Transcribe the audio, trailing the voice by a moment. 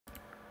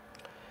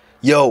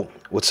Yo,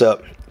 what's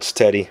up? It's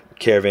Teddy,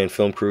 Caravan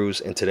Film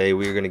Crews, and today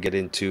we're going to get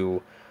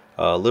into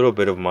a little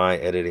bit of my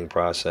editing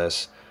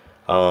process.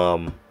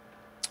 Um,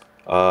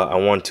 I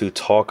want to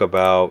talk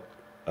about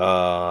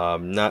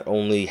not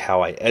only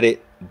how I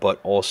edit, but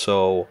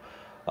also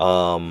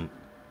um,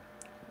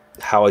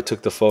 how I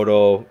took the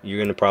photo. You're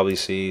going to probably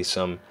see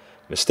some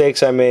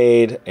mistakes I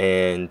made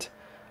and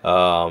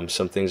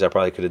some things I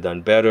probably could have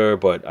done better,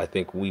 but I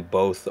think we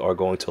both are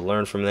going to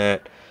learn from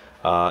that.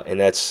 And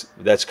that's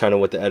kind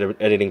of what the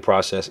editing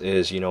process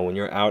is. You know, when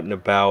you're out and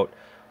about,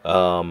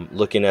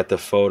 looking at the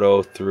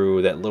photo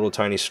through that little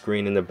tiny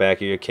screen in the back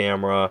of your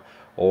camera,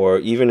 or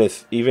even the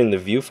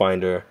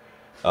viewfinder,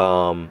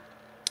 a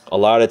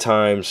lot of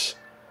times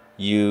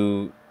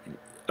you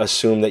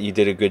assume that you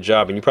did a good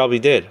job, and you probably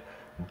did.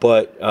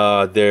 But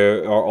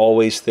there are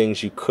always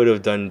things you could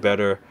have done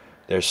better.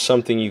 There's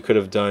something you could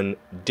have done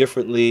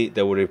differently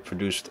that would have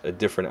produced a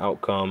different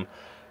outcome.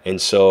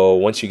 And so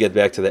once you get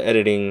back to the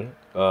editing,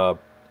 the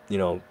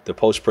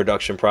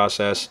post-production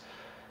process,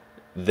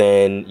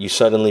 then you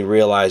suddenly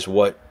realize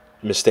what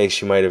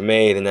mistakes you might have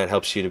made, and that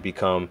helps you to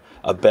become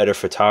a better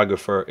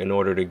photographer in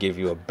order to give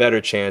you a better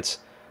chance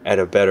at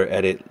a better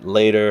edit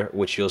later,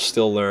 which you'll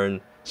still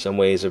learn some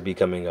ways of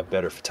becoming a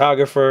better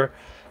photographer,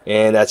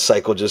 and that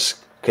cycle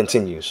just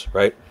continues,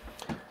 right?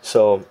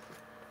 So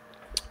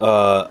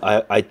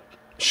I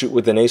shoot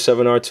with an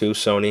A7R II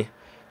Sony,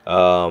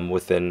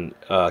 with an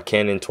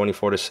Canon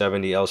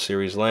 24-70 L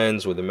series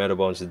lens with a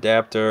Metabones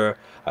adapter.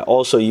 I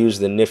also use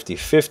the nifty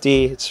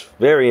 50. It's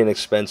very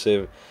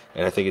inexpensive,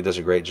 and I think it does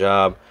a great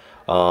job.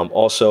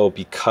 Also,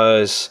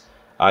 because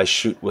I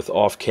shoot with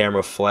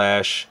off-camera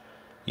flash,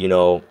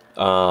 I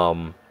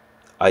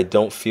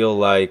don't feel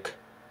like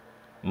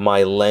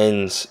my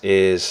lens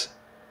is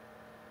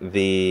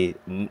the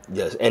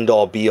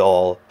end-all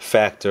be-all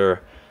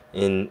factor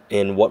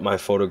in what my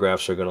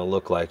photographs are going to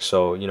look like.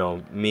 So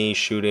me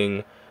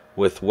shooting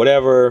with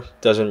whatever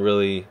doesn't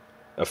really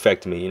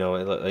affect me,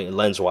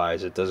 lens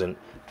wise. It doesn't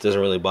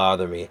really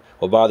bother me.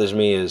 What bothers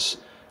me is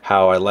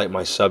how I light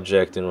my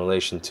subject in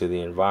relation to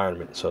the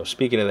environment. So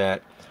speaking of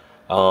that,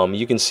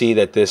 you can see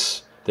that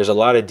there's a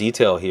lot of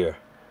detail here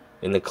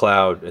in the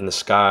cloud, in the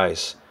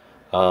skies,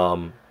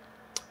 and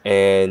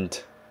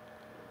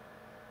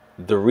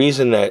the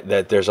reason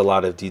that there's a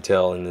lot of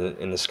detail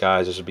in the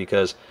skies is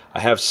because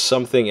I have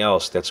something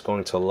else that's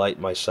going to light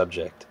my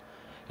subject.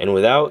 And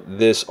without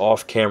this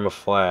off-camera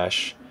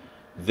flash,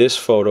 this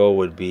photo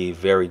would be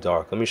very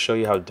dark. Let me show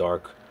you how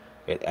dark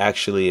it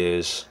actually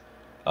is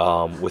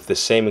with the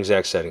same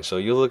exact setting. So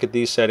you look at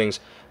these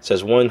settings. It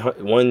says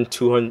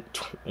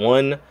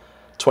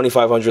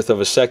 1/2500th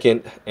of a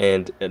second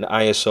and an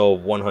ISO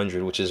of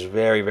 100, which is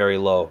very, very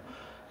low.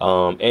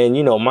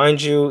 And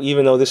mind you,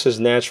 even though this is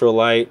natural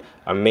light,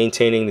 I'm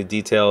maintaining the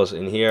details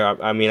in here.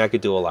 I mean, I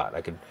could do a lot.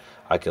 I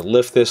could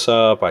lift this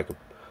up. I could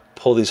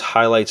pull these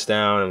highlights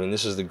down. I mean,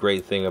 this is the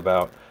great thing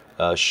about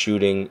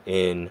shooting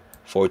in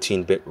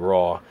 14-bit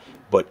RAW.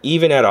 But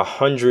even at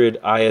 100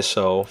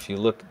 ISO, if you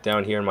look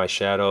down here in my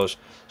shadows,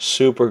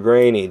 super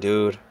grainy,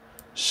 dude.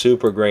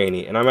 Super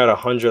grainy. And I'm at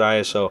 100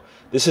 ISO.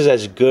 This is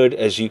as good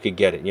as you could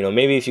get it.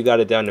 Maybe if you got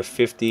it down to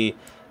 50,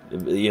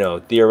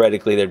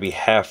 theoretically there'd be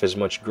half as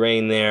much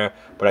grain there,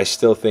 but I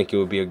still think it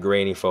would be a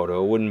grainy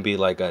photo. It wouldn't be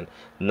like a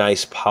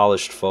nice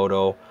polished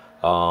photo.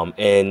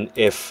 And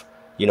if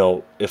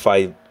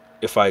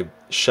I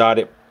shot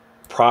it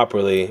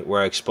properly,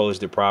 where I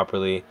exposed it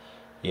properly,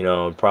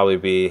 it'd probably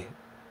be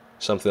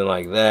something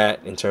like that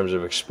in terms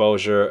of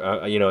exposure.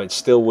 It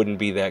still wouldn't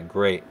be that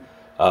great.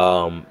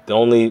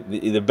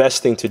 The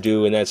best thing to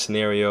do in that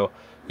scenario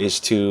is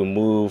to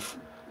move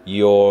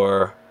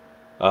your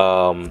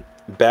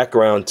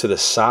background to the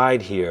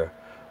side here,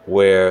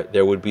 where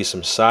there would be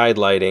some side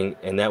lighting,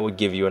 and that would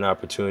give you an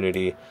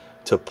opportunity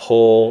to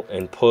pull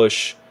and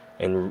push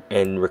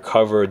and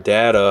recover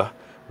data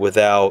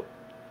without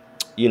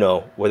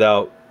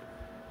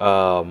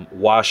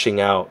washing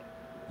out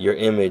your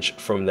image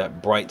from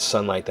that bright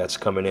sunlight that's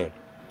coming in.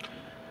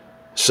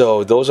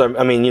 So those are,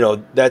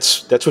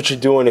 that's what you're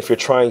doing if you're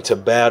trying to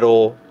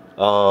battle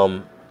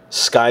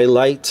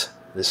skylight,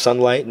 the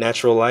sunlight,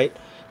 natural light,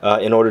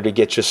 in order to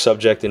get your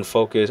subject in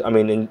focus.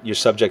 In your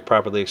subject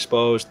properly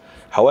exposed.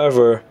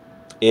 However,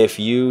 if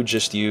you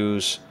just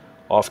use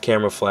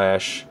off-camera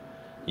flash,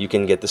 you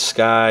can get the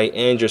sky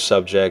and your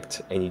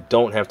subject, and you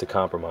don't have to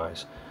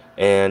compromise.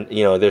 And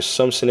there's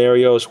some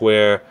scenarios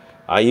where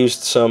I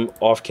used some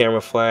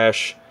off-camera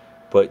flash,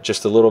 but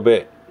just a little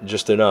bit,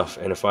 just enough.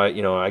 And if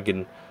I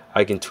can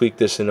tweak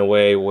this in a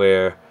way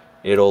where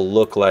it'll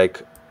look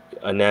like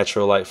a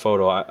natural light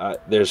photo.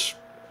 There's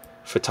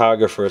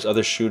photographers,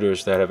 other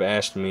shooters that have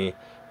asked me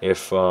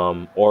if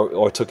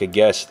or took a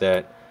guess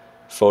that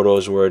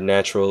photos were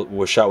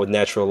shot with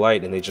natural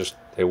light, and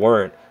they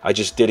weren't. I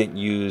just didn't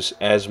use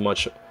as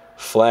much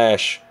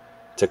flash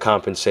to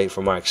compensate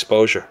for my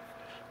exposure.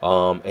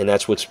 And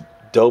that's what's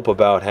dope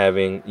about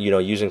having,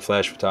 using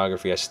flash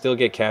photography. I still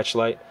get catch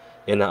light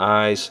in the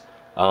eyes,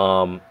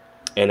 and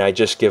I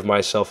just give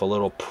myself a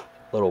little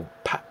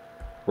pop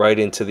right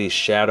into these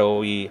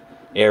shadowy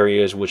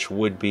areas, which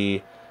would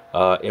be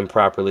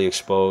improperly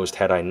exposed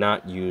had I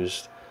not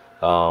used,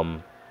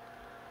 um,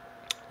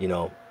 you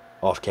know,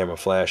 off-camera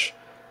flash,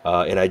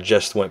 and I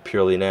just went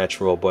purely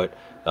natural. But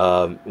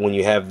when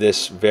you have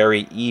this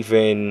very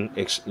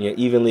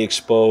evenly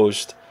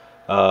exposed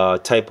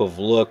type of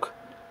look,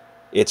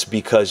 it's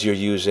because you're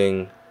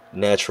using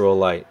natural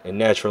light, and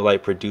natural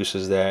light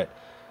produces that.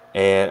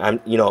 And I'm,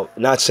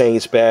 not saying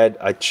it's bad.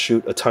 I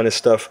shoot a ton of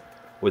stuff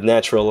with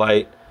natural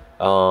light.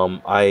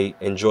 I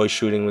enjoy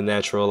shooting with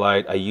natural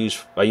light. I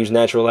use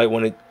natural light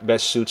when it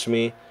best suits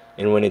me,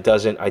 and when it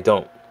doesn't, I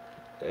don't.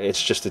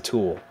 It's just a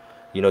tool.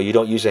 You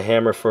don't use a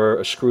hammer for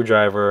a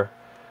screwdriver,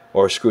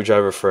 or a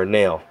screwdriver for a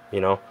nail.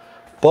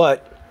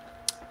 But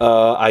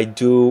I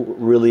do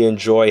really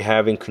enjoy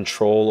having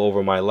control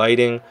over my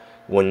lighting.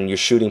 When you're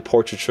shooting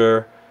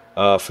portraiture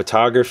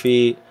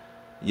photography,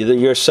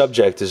 your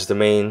subject is the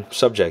main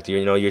subject.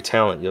 Your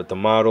talent, the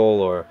model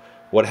or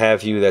what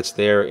have you that's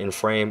there in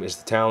frame is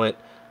the talent.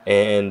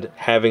 And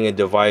having a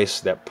device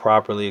that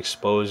properly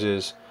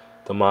exposes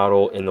the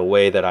model in the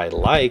way that I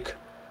like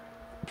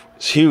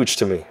is huge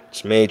to me.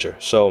 It's major.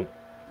 So,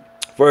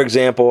 for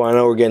example, I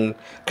know we're getting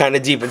kind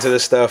of deep into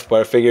this stuff, but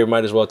I figure I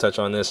might as well touch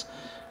on this.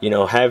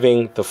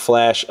 Having the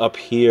flash up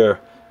here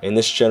in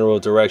this general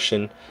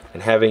direction,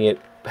 and having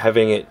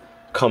it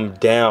come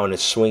down, it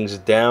swings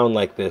down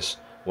like this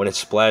when it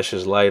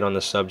splashes light on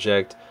the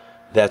subject.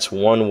 That's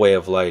one way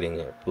of lighting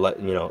it,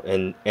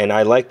 and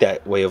I like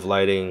that way of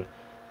lighting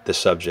the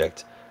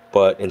subject.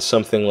 But in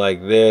something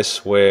like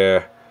this,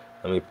 where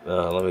let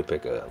me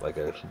pick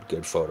a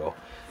good photo.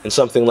 In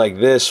something like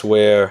this,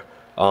 where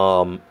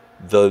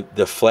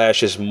the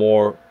flash is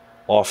more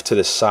off to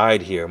the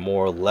side here,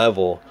 more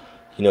level,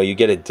 you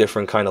get a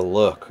different kind of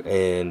look.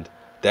 And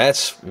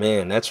that's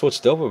what's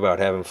dope about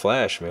having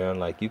flash, man.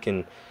 Like, you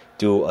can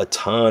do a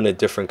ton of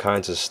different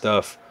kinds of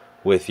stuff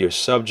with your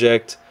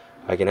subject.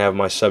 I can have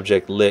my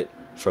subject lit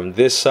from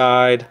this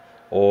side,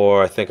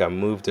 or I think I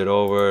moved it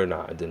over.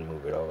 No, I didn't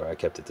move it over. I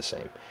kept it the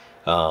same.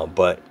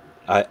 But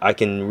I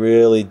can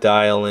really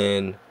dial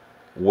in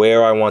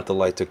where I want the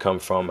light to come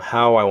from,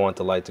 how I want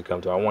the light to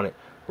come. Do I want it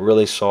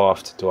really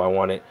soft? Do I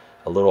want it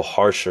a little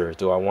harsher?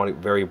 Do I want it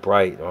very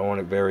bright? Do I want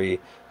it very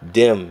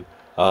dim?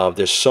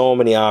 There's so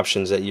many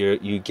options that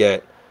you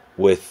get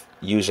with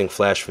using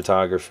flash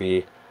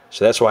photography.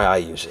 So that's why I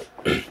use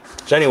it.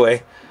 So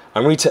anyway,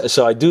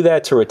 so I do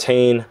that to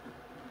retain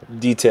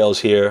details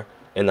here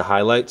in the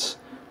highlights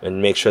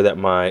and make sure that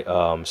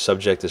my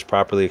subject is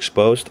properly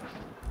exposed.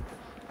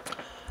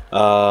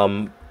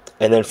 And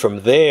then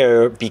from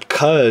there,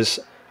 because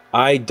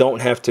I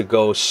don't have to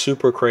go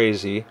super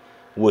crazy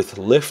with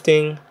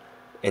lifting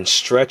and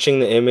stretching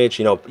the image,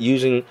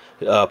 using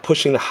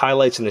pushing the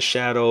highlights and the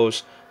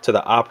shadows to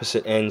the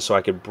opposite end so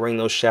I can bring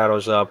those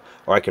shadows up,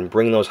 or I can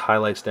bring those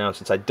highlights down.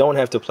 Since I don't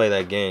have to play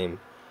that game,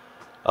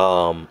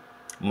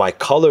 my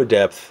color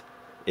depth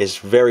is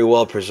very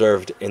well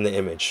preserved in the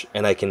image,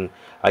 and I can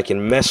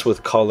mess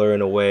with color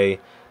in a way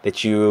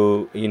that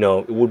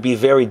it would be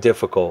very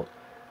difficult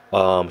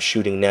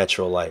shooting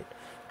natural light.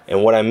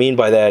 And what I mean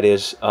by that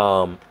is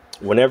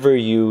whenever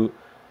you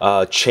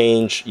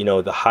change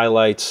the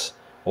highlights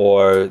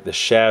or the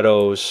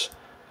shadows,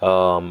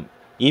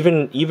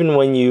 even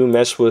when you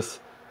mess with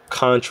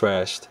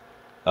contrast,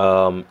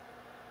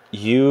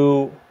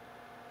 you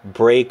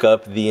break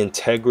up the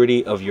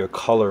integrity of your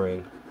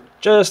coloring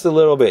just a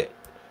little bit,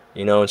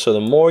 and so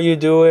the more you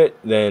do it,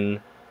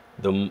 then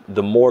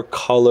the more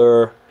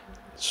color,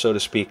 so to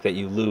speak, that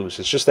you lose.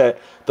 It's just that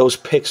those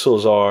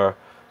pixels are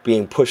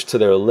being pushed to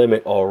their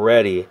limit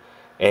already,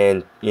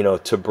 and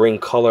to bring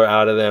color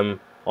out of them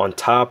on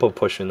top of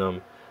pushing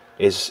them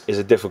is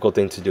a difficult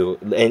thing to do,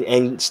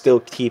 and still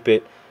keep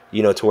it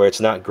to where it's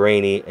not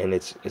grainy and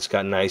it's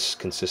got nice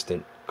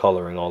consistent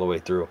coloring all the way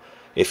through.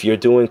 If you're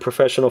doing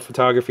professional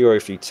photography, or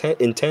if you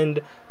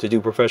intend to do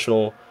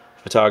professional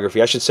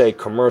photography, I should say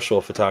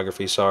commercial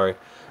photography, sorry,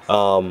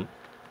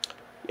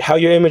 how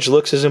your image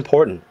looks is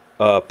important.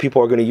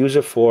 People are going to use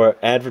it for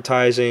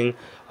advertising.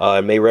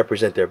 It may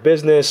represent their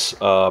business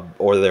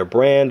or their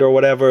brand or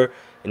whatever.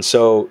 And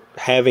so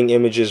having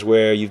images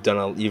where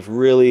you've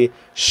really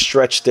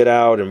stretched it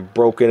out and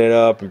broken it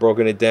up and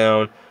broken it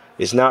down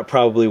is not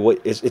probably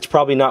it's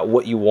probably not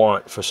what you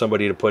want for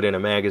somebody to put in a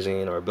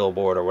magazine or a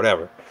billboard or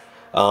whatever.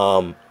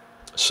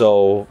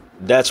 So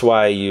that's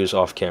why I use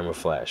off-camera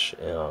flash.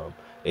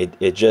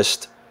 It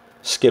just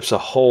skips a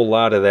whole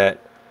lot of that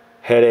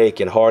headache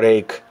and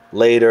heartache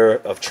later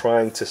of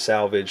trying to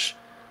salvage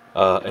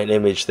an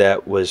image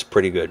that was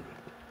pretty good.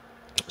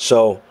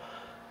 So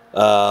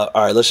all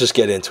right, let's just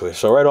get into it.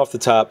 So right off the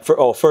top,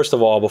 first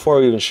of all, before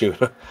we even shoot,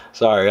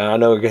 sorry, I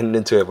know we're getting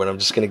into it, but I'm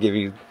just going to give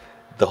you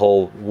the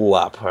whole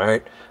woo-wop, all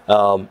right?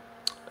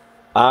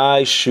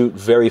 I shoot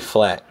very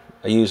flat.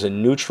 I use a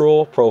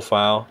neutral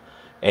profile,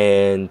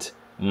 and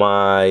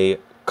my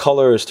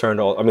color is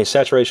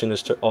saturation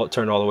is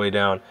turned all the way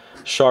down,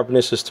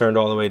 sharpness is turned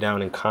all the way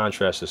down, and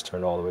contrast is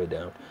turned all the way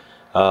down.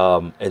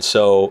 And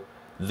so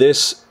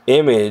this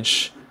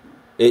image,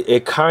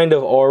 it kind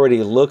of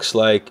already looks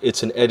like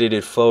it's an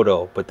edited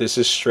photo, but this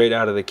is straight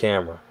out of the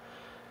camera.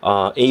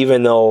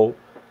 Even though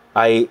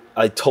I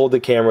told the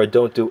camera,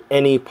 don't do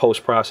any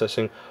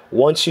post-processing.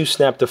 Once you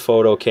snap the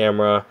photo,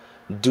 camera,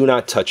 do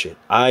not touch it.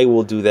 I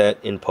will do that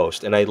in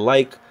post, and I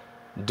like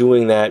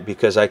doing that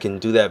because I can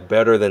do that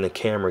better than the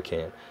camera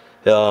can.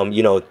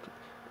 You know,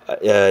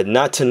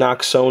 not to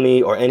knock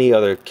Sony or any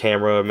other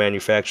camera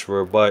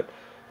manufacturer, but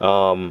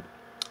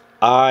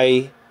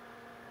I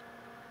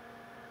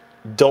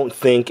don't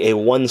think a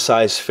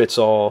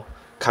one-size-fits-all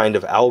kind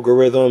of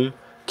algorithm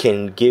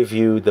can give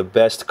you the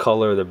best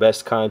color, the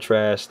best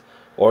contrast,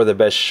 or the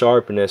best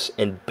sharpness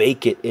and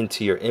bake it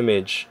into your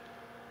image,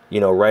 you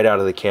know, right out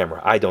of the camera.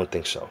 I don't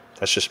think so.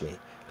 That's just me.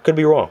 I could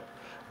be wrong.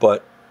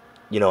 But,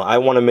 you know, I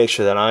want to make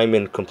sure that I'm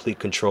in complete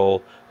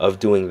control of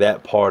doing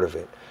that part of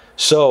it.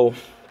 So,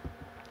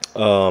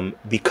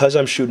 because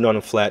I'm shooting on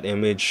a flat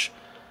image,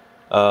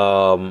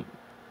 I'm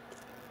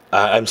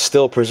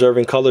still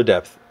preserving color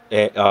depth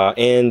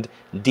and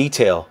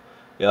detail.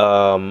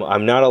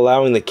 I'm not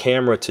allowing the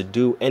camera to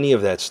do any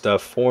of that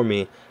stuff for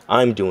me.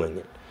 I'm doing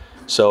it.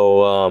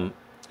 So,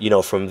 you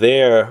know, from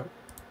there,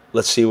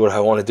 let's see what I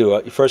want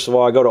to do. First of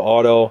all, I go to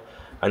auto.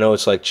 I know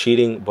it's like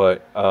cheating,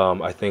 but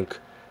I think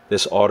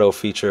this auto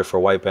feature for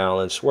white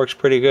balance works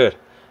pretty good.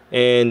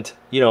 And,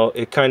 you know,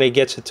 it kind of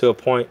gets it to a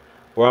point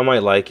where I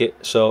might like it.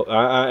 So,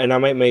 and I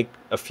might make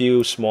a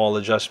few small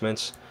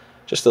adjustments,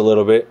 just a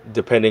little bit,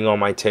 depending on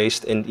my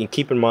taste. And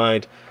keep in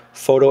mind,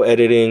 photo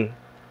editing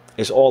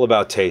is all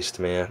about taste,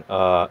 man.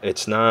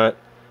 It's not,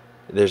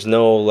 there's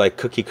no like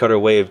cookie cutter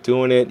way of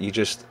doing it. You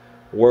just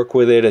work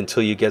with it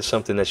until you get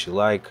something that you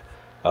like.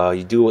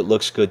 You do what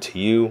looks good to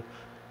you.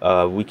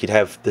 We could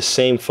have the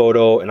same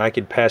photo and I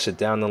could pass it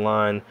down the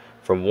line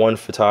from one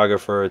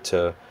photographer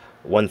to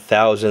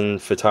 1,000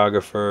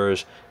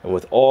 photographers, and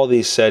with all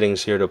these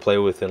settings here to play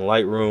with in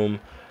Lightroom,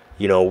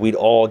 you know, we'd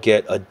all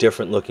get a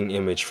different looking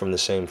image from the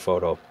same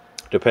photo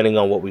depending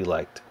on what we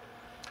liked.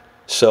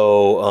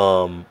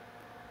 So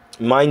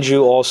mind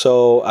you,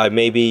 also I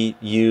maybe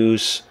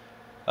use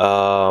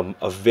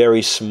a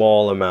very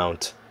small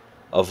amount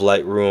of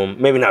Lightroom,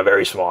 maybe not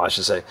very small, I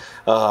should say.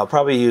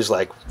 Probably use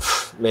like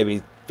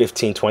maybe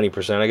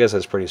 15-20%. I guess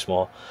that's pretty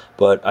small,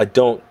 but I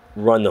don't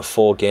run the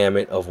full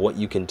gamut of what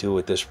you can do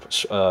with this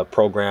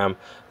program.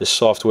 This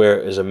software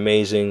is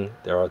amazing.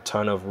 There are a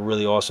ton of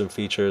really awesome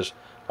features.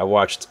 I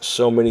watched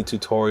so many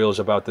tutorials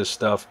about this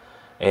stuff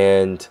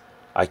and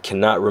I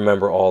cannot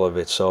remember all of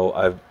it.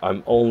 So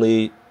I'm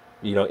only,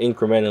 you know,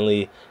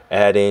 incrementally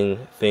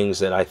adding things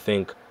that I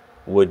think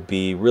would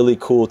be really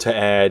cool to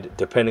add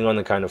depending on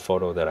the kind of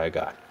photo that I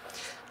got.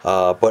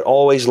 But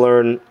always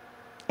learn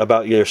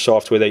about your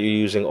software that you're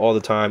using all the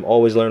time.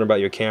 Always learn about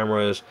your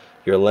cameras,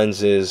 your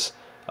lenses,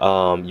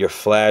 your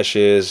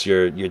flashes,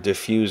 your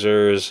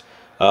diffusers,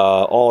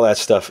 all that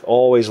stuff.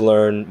 Always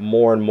learn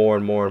more and more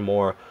and more and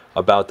more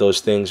about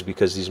those things,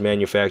 because these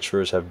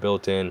manufacturers have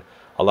built in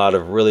a lot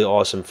of really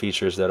awesome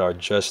features that are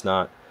just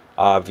not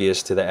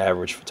obvious to the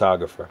average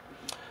photographer.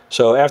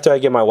 So after I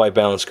get my white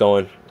balance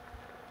going,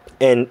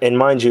 and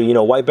mind you, you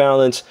know, white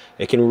balance,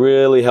 it can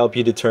really help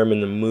you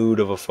determine the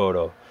mood of a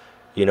photo,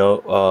 you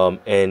know,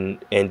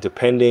 and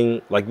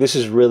depending, like, this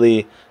is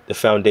really the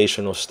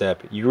foundational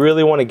step. You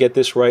really want to get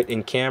this right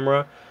in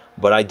camera,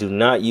 but I do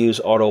not use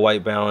auto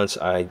white balance.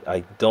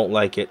 I don't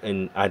like it,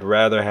 and I'd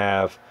rather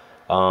have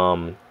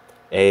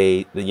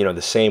you know,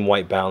 the same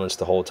white balance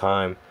the whole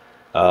time,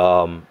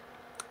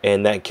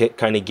 and that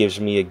kind of gives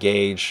me a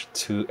gauge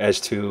as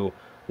to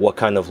what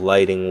kind of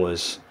lighting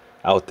was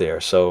out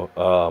there. So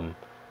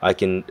I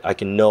can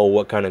know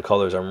what kind of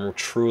colors I'm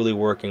truly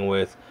working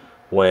with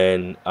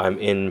when I'm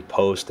in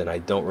post and I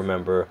don't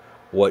remember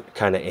what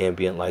kind of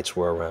ambient lights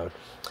were around.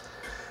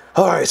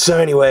 All right, so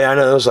anyway, I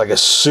know it was like a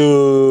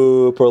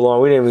super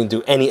long, we didn't even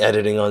do any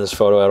editing on this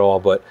photo at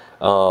all, but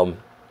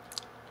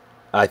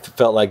I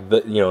felt like,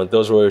 you know,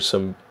 those were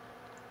some,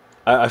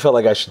 I felt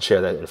like I should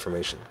share that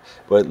information.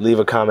 But leave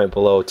a comment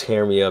below,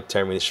 tear me up,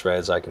 tear me to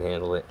shreds, I can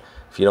handle it.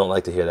 If you don't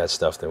like to hear that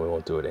stuff, then we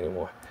won't do it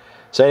anymore.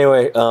 So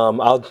anyway,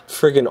 I'll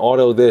friggin'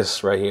 auto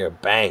this right here,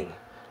 bang,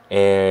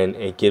 and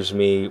it gives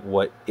me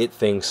what it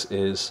thinks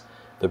is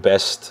the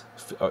best,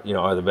 you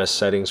know, are the best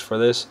settings for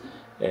this.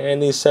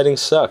 And these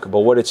settings suck, but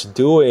what it's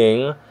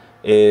doing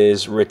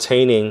is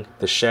retaining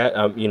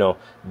the you know,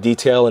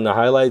 detail in the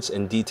highlights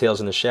and details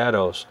in the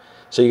shadows.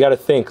 So you got to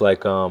think,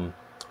 like,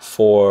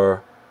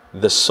 for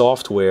the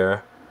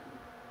software,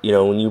 you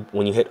know,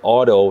 when you hit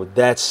auto,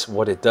 that's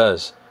what it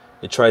does.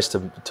 It tries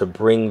to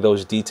bring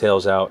those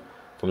details out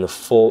from the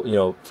full, you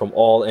know, from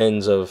all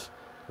ends of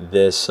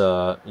this,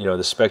 you know,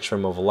 the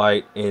spectrum of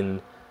light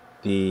in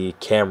the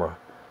camera,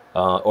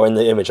 or in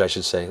the image, I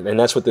should say. And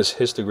that's what this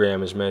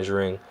histogram is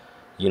measuring,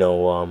 you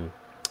know,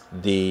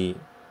 the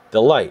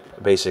light,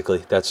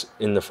 basically, that's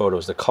in the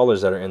photos, the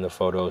colors that are in the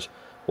photos,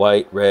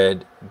 white,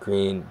 red,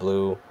 green,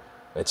 blue,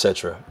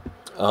 etc.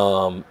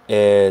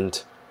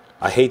 And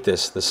I hate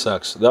this. This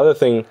sucks. The other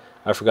thing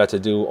I forgot to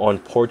do on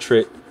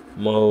portrait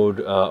mode,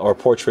 or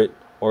portrait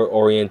or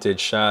oriented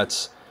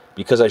shots,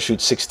 because I shoot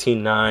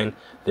 16:9,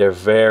 they're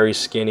very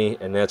skinny,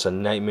 and that's a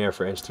nightmare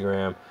for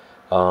Instagram.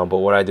 But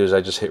what I do is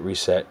I just hit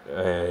reset,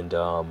 and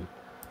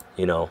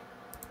you know,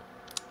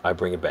 I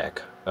bring it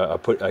back.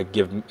 I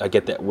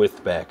get that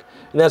width back,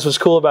 and that's what's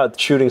cool about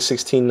shooting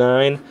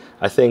 16:9.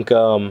 I think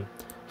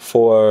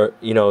for,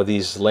 you know,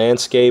 these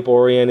landscape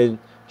oriented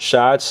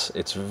shots,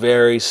 it's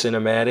very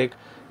cinematic.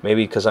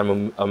 Maybe because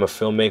I'm a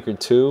filmmaker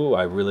too.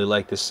 I really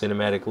like this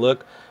cinematic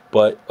look.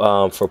 But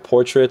for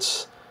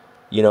portraits,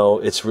 you know,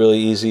 it's really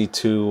easy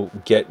to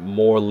get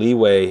more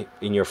leeway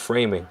in your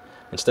framing.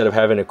 Instead of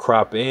having to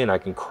crop in, I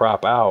can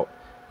crop out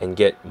and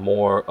get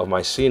more of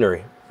my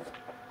scenery,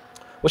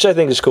 which I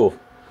think is cool.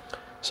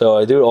 So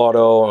I do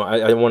auto.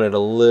 I want it a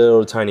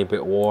little tiny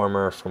bit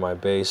warmer for my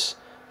base.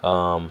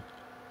 White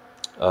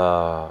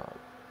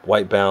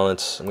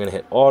balance. I'm gonna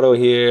hit auto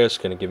here. It's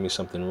gonna give me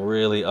something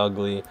really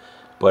ugly,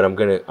 but I'm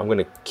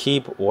gonna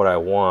keep what I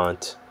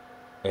want,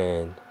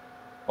 and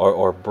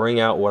or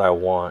bring out what I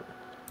want,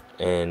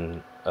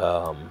 and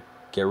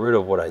get rid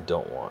of what I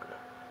don't want.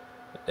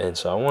 And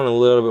so I want a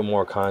little bit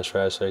more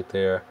contrast right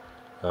there.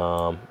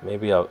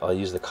 Maybe I'll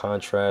use the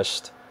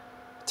contrast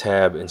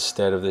tab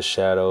instead of the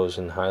shadows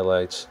and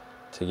highlights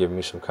to give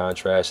me some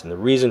contrast. And the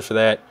reason for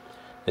that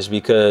is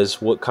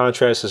because what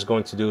contrast is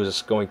going to do is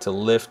it's going to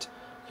lift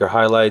your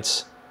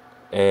highlights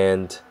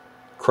and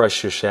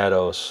crush your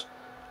shadows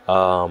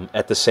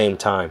at the same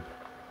time.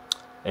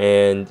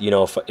 And you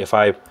know, if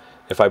I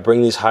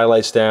bring these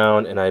highlights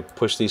down and I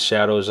push these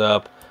shadows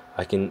up,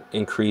 I can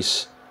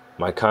increase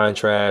my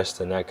contrast,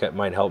 and that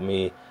might help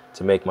me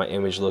to make my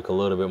image look a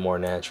little bit more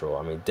natural.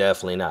 I mean,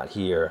 definitely not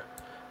here,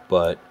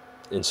 but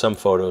in some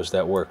photos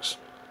that works.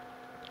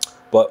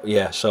 But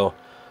yeah, so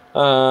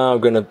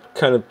I'm gonna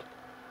kind of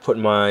put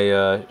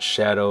my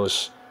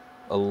shadows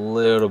a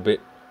little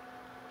bit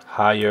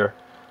higher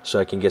so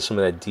I can get some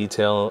of that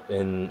detail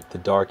in the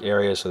dark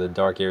areas, so the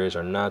dark areas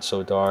are not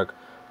so dark.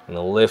 I'm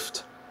gonna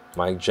lift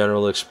my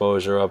general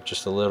exposure up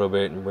just a little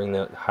bit and bring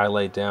the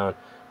highlight down,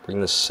 bring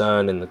the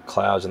sun and the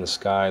clouds in the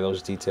sky,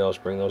 those details,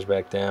 bring those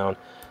back down.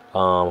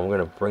 I'm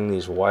gonna bring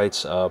these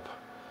whites up,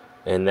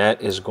 and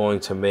that is going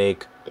to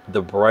make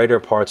the brighter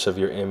parts of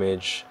your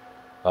image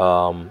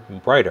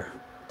brighter.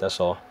 That's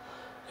all.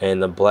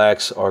 And the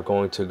blacks are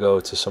going to go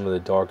to some of the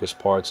darkest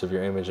parts of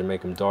your image and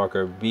make them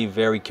darker. Be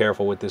very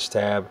careful with this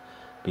tab,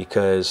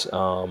 because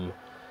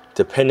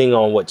depending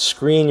on what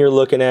screen you're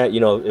looking at, you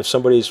know, if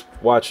somebody's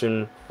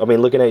looking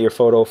at your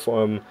photo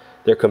from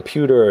their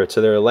computer to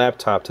their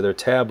laptop to their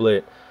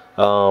tablet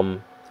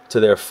to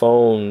their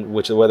phone,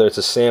 whether it's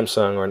a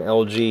Samsung or an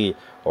LG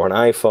or an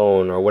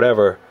iPhone or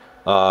whatever,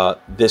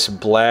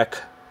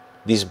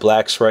 these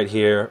blacks right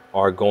here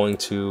are going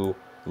to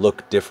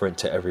look different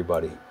to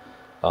everybody.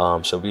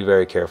 So be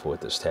very careful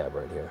with this tab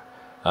right here.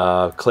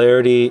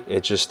 Clarity,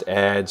 it just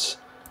adds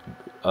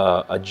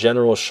a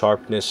general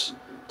sharpness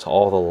to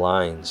all the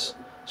lines.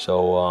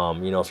 So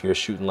you know, if you're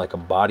shooting like a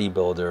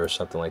bodybuilder or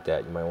something like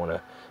that, you might want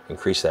to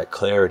increase that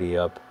clarity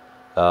up,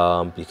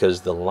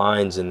 because the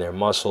lines in their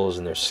muscles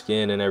and their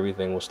skin and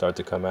everything will start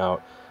to come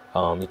out.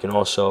 You can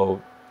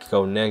also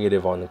go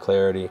negative on the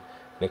clarity,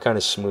 and it kind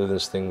of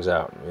smoothens things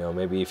out. You know,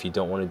 maybe if you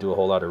don't want to do a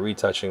whole lot of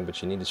retouching,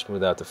 but you need to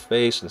smooth out the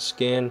face and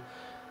skin,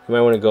 you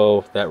might want to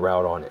go that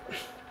route on it.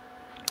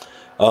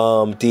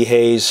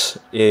 Dehaze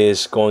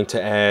is going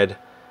to add,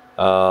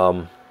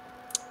 you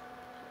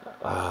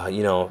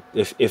know,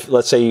 if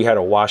let's say you had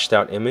a washed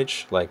out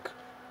image like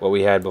what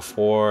we had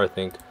before, I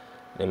think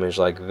an image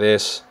like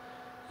this,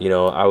 you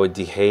know, I would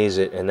dehaze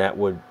it, and that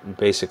would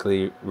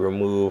basically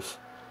remove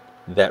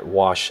that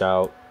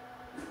washout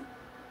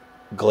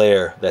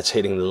glare that's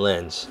hitting the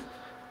lens,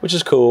 which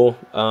is cool.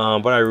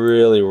 But I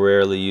really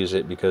rarely use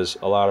it because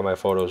a lot of my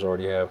photos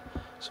already have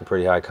some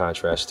pretty high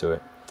contrast to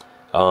it.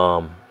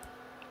 I'm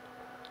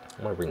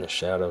gonna bring the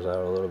shadows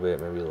out a little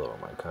bit, maybe lower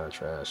my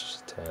contrast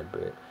just a tad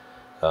bit.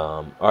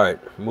 All right,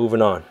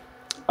 moving on.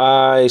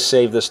 I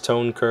saved this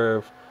tone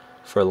curve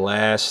for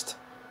last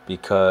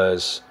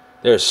because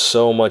there's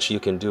so much you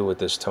can do with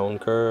this tone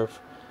curve,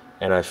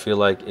 and I feel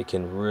like it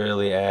can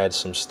really add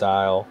some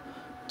style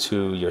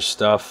to your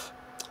stuff.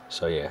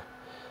 So yeah,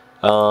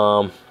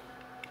 I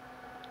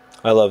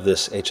love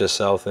this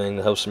HSL thing.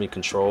 It helps me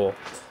control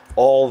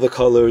all the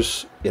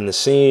colors in the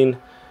scene.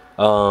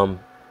 I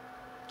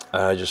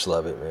just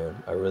love it,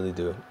 man. I really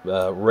do.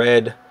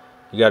 Red,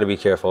 you got to be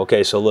careful.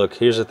 Okay, so look,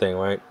 here's the thing,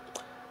 right?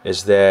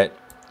 Is that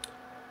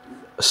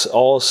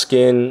all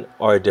skin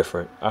are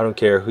different. I don't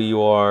care who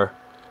you are.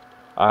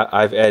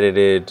 I've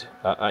edited,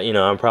 you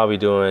know, I'm probably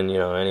doing, you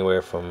know,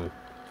 anywhere from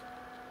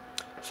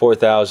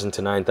 4,000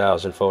 to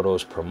 9,000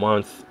 photos per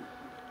month,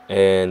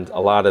 and a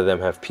lot of them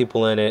have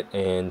people in it,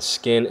 and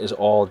skin is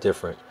all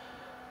different.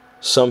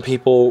 Some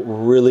people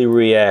really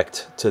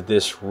react to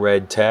this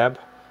red tab.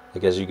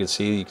 Like, as you can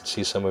see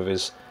some of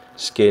his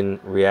skin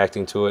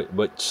reacting to it,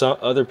 but some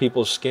other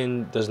people's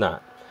skin does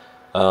not.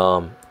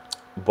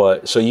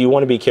 But so you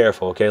want to be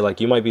careful, okay? Like,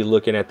 you might be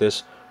looking at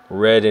this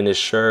red in his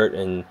shirt,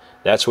 and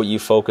that's what you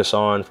focus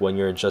on when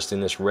you're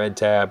adjusting this red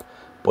tab.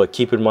 But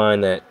keep in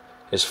mind that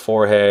his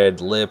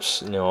forehead,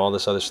 lips, you know, all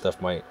this other stuff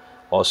might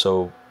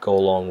also go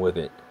along with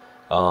it.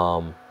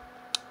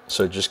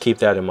 So just keep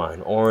that in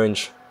mind.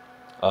 Orange,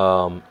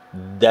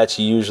 that's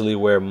usually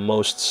where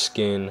most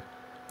skin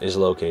is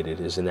located,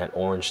 is in that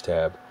orange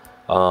tab.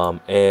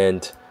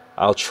 And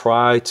I'll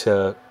try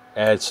to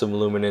add some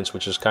luminance,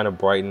 which is kind of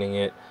brightening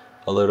it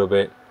a little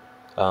bit.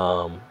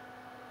 And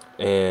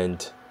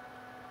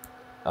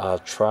I'll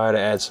try to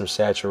add some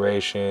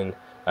saturation,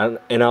 and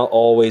I'll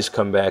always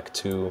come back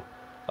to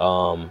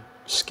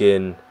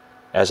skin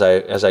as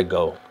I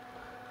go,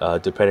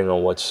 depending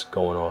on what's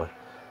going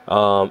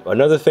on.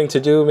 Another thing to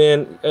do,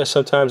 man,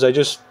 sometimes I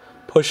just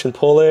push and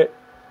pull it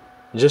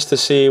just to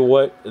see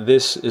what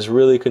this is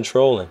really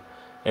controlling.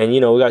 And we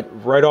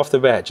got right off the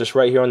bat, just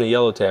right here on the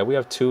yellow tab, we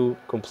have two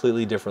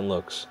completely different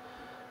looks.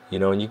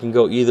 And you can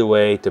go either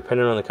way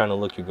depending on the kind of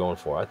look you're going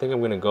for. I think I'm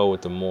going to go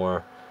with the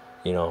more,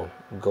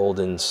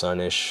 golden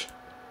sunish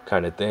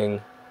kind of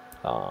thing.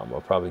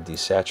 I'll probably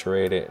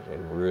desaturate it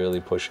and really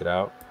push it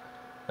out,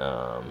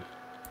 and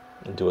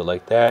do it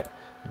like that.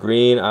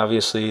 Green,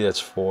 obviously, that's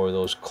for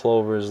those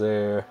clovers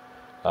there.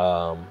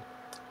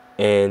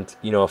 And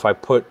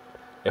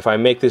if I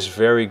make this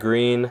very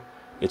green,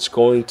 it's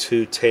going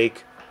to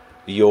take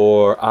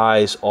your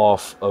eyes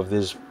off of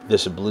this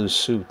blue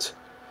suit,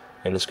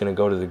 and it's going to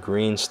go to the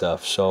green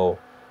stuff. So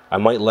I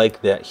might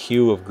like that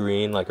hue of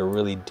green, like a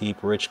really deep,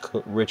 rich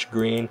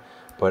green,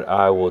 but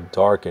I will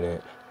darken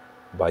it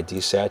by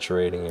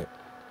desaturating it.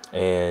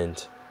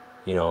 And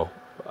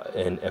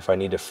and if I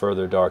need to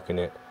further darken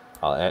it,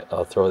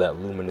 I'll throw that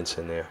luminance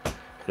in there, and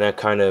that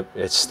kind of,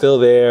 it's still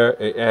there.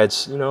 It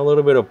adds a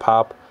little bit of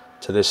pop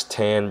to this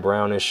tan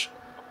brownish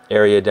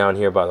area down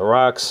here by the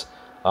rocks,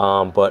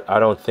 but I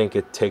don't think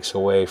it takes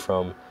away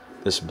from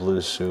this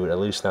blue suit, at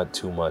least not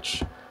too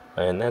much,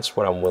 and that's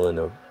what I'm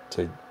willing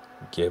to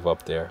give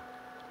up there.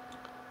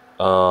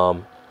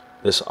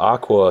 This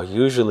aqua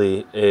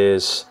usually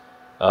is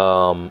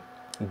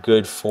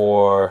good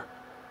for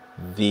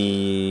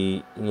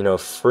the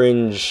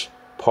fringe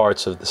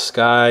parts of the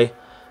sky.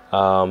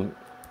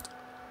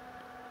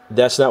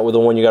 That's not the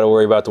one you got to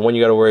worry about. The one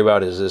you got to worry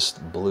about is this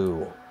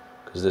blue,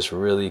 because this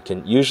really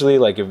can usually,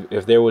 like,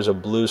 if there was a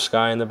blue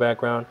sky in the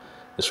background,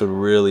 this would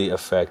really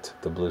affect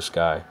the blue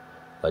sky,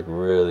 like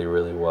really,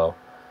 really well.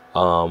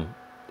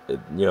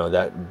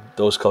 That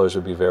those colors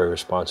would be very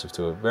responsive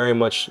to it, very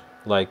much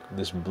like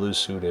this blue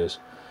suit is.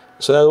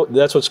 So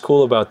that's what's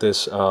cool about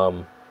this.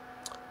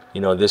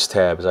 This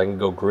tab is I can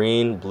go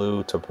green,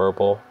 blue to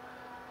purple.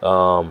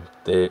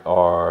 They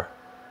are,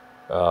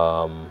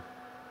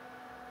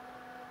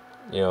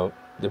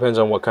 depends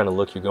on what kind of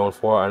look you're going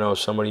for. I know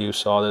somebody who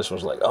saw this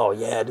was like, "Oh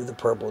yeah, do the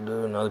purple,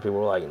 dude," and other people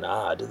were like,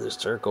 "Nah, do this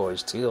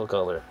turquoise teal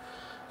color."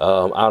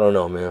 I don't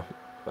know, man.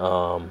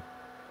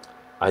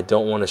 I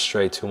don't want to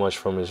stray too much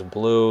from his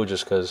blue,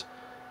 just because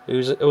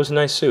it was a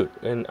nice suit,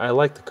 and I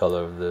like the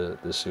color of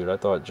the suit. I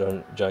thought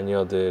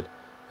Janiel did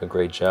a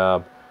great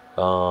job.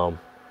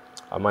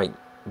 I might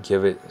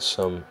give it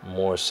some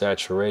more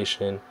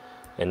saturation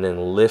and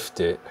then lift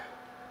it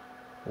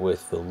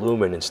with the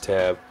luminance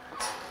tab,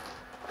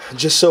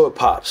 just so it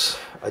pops.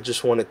 I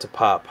just want it to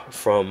pop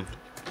from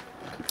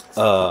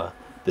the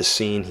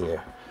scene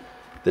here.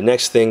 The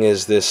next thing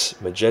is this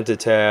magenta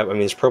tab.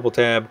 This purple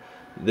tab.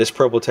 This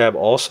purple tab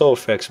also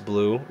affects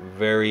blue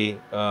very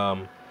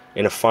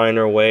in a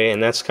finer way,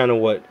 and that's kind of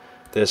what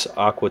this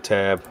aqua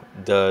tab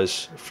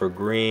does for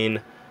green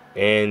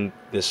and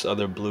this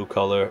other blue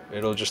color.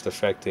 It'll just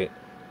affect it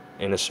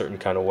in a certain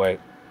kind of way.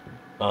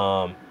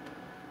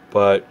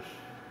 But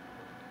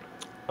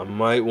I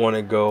might want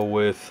to go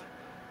with,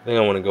 I think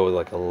I want to go with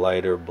like a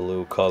lighter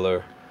blue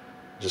color,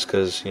 just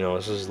because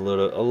this is a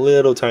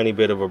little tiny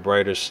bit of a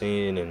brighter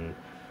scene, and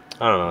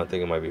I don't know, I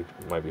think it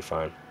might be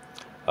fine.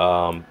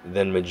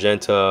 Then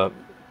magenta,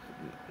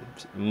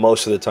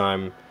 most of the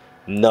time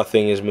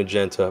nothing is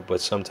magenta,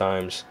 but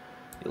sometimes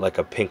like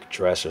a pink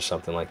dress or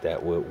something like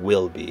that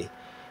will be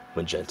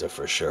magenta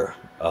for sure.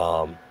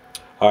 All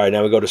right,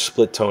 now we go to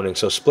split toning.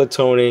 So split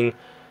toning,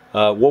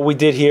 what we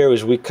did here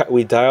is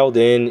we dialed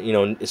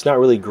in, it's not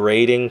really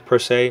grading per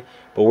se,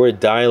 but we're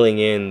dialing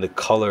in the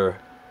color.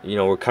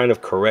 We're kind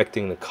of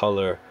correcting the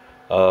color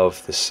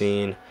of the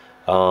scene.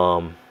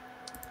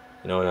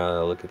 Now that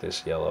I look at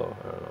this yellow,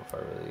 I don't know if I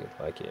really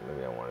like it.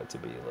 Maybe I want it to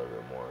be a little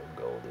bit more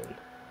golden.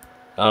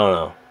 I don't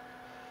know.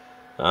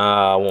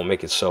 I won't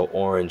make it so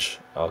orange.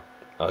 I'll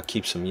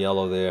keep some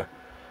yellow there.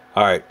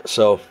 All right,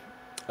 so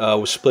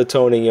with split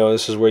toning,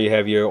 this is where you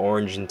have your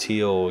orange and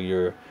teal,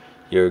 your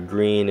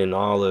green and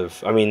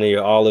olive.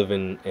 Your olive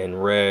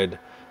and red.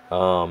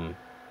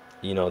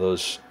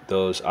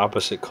 Those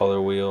opposite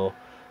color wheel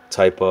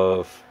type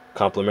of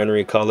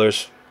complementary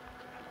colors.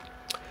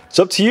 It's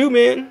up to you,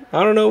 man.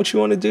 I don't know what you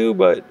want to do,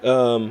 but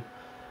I'm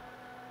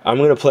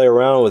gonna play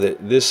around with it.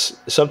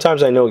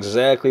 Sometimes I know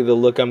exactly the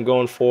look I'm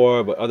going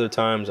for, but other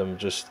times I'm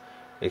just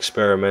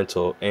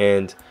experimental.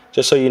 And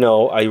just so you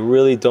know, I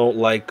really don't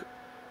like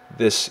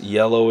this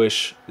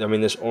yellowish,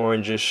 this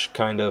orangish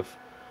kind of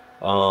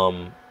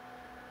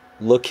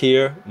look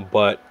here,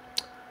 but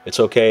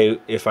it's okay.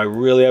 If I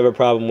really have a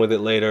problem with it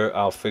later,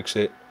 I'll fix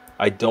it.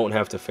 I don't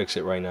have to fix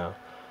it right now.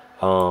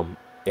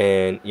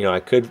 And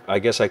I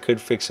guess I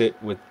could fix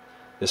it with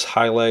this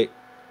highlight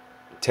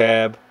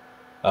tab,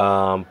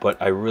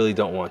 but I really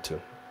don't want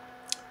to.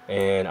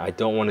 And I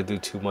don't want to do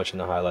too much in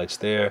the highlights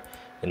there.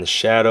 In the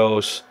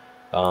shadows,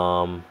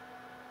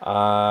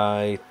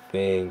 I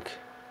think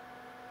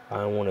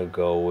I want to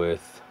go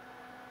with,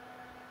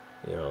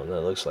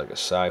 that looks like a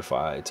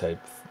sci-fi type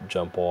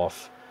jump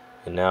off.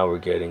 And now we're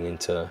getting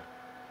into,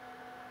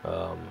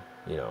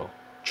 you know,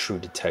 true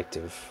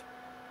detective,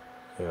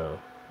 you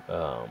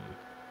know,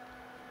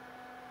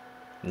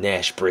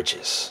 Nash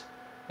Bridges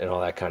and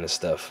all that kind of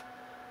stuff,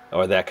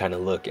 or that kind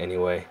of look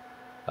anyway.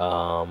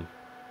 Um,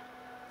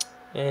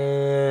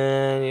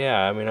 and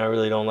yeah, I mean, I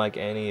really don't like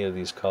any of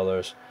these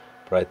colors,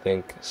 but I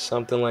think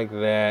something like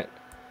that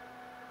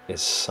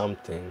is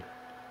something.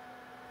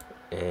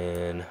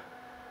 And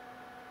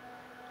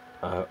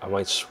I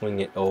might swing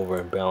it over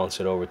and balance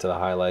it over to the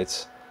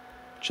highlights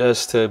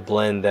just to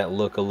blend that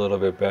look a little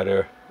bit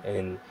better.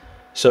 And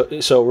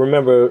so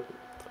remember,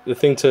 the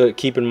thing to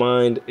keep in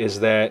mind is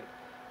that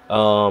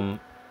um,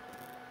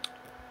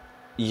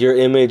 your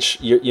image,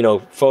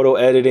 photo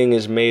editing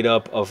is made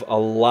up of a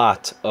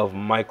lot of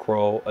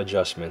micro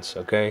adjustments.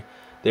 Okay,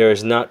 there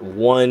is not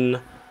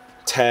one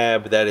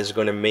tab that is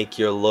going to make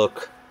your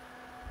look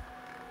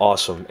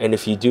awesome. And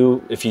if you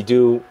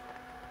do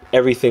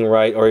everything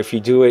right, or if you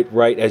do it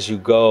right as you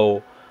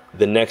go,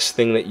 the next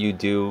thing that you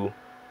do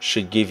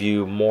should give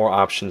you more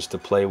options to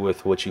play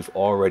with what you've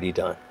already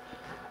done.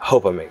 I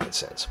hope I'm making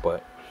sense,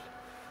 but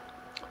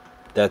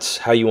that's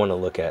how you want to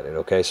look at it.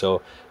 Okay,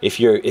 so if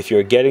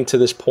you're getting to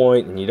this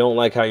point and you don't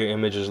like how your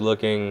image is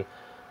looking,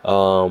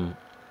 don't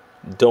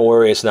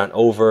worry, it's not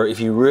over. If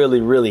you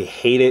really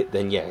hate it,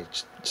 then yeah,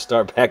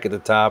 start back at the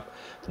top,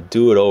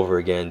 do it over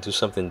again, do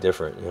something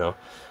different.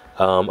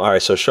 All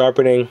right, so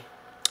sharpening,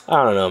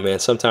 I don't know, man.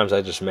 Sometimes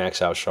I just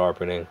max out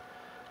sharpening.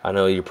 I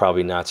know you're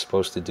probably not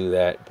supposed to do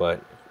that,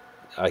 but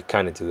I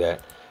kind of do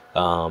that.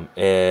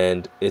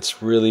 And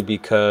it's really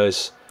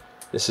because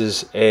this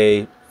is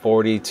a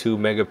 42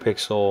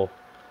 megapixel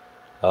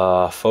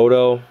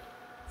photo.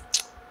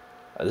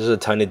 There's a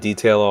ton of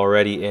detail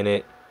already in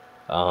it.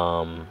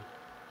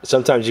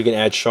 Sometimes you can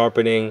add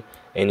sharpening,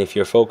 and if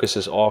your focus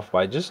is off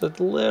by just a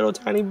little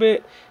tiny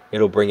bit,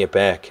 it'll bring it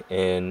back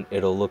and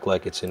it'll look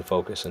like it's in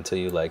focus until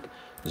you like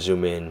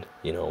zoom in,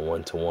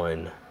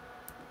 1-to-1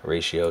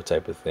 ratio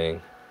type of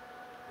thing,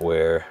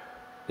 where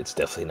it's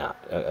definitely not.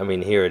 I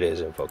mean, here it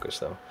is in focus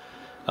though.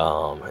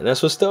 And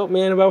that's what's dope,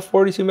 man, about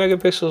 42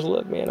 megapixels.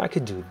 Look, man, I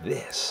could do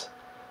this,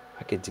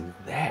 I could do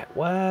that.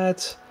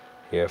 What?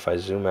 Here, if I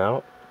zoom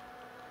out,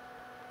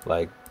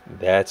 like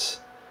that's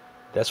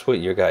what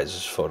your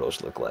guys'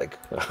 photos look like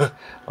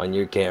on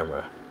your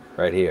camera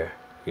right here,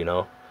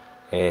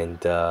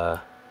 and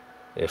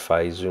if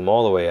I zoom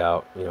all the way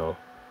out,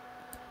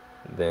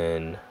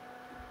 then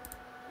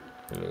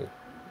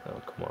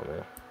oh, come on,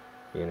 man,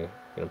 you're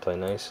gonna play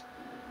nice,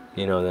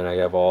 then I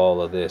have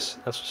all of this.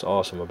 That's what's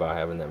awesome about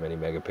having that many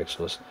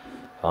megapixels.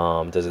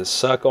 Does it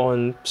suck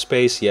on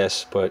space?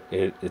 Yes, but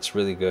it's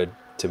really good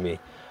to me.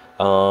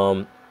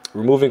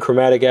 Removing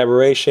chromatic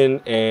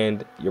aberration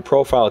and your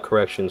profile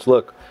corrections.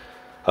 Look,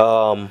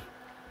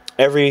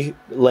 every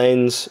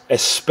lens,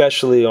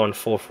 especially on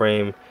full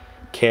frame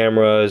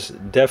cameras,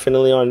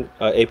 definitely on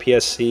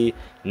APS-C,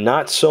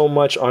 not so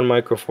much on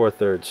micro four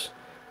thirds,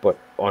 but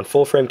on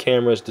full frame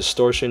cameras,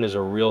 distortion is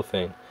a real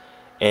thing.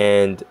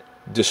 And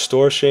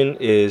distortion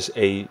is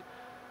a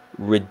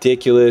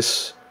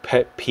ridiculous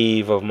pet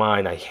peeve of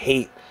mine. I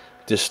hate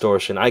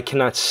distortion. I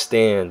cannot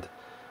stand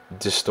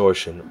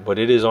distortion, but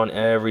it is on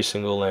every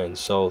single lens.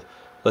 So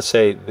let's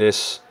say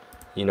this,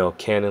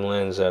 Canon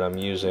lens that I'm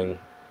using,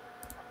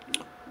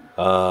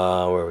 where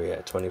are we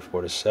at,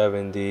 24 to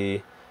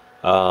 70.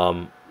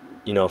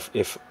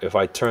 If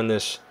I turn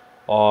this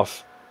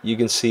off, you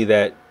can see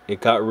that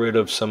it got rid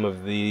of some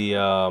of the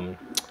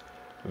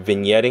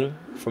vignetting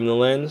from the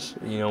lens.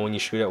 When you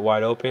shoot at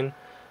wide open,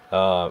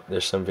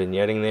 there's some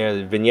vignetting there.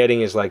 The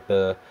vignetting is like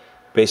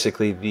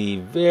basically the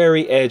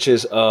very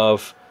edges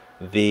of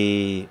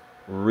the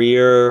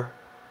rear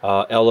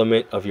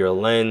element of your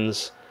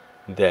lens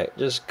that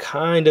just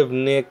kind of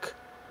nick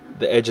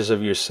the edges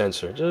of your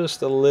sensor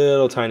just a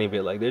little tiny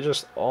bit, like they're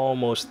just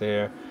almost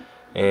there,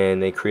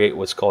 and they create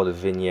what's called a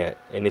vignette.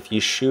 And if you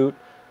shoot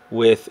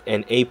with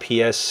an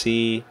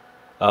APS-C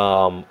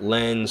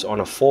lens on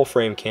a full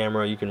frame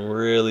camera, you can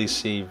really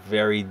see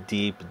very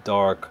deep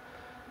dark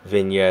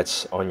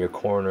vignettes on your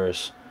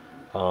corners,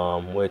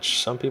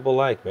 which some people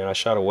like, man. I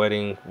shot a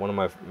wedding,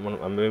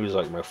 maybe it was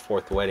like my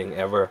 4th wedding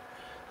ever.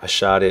 I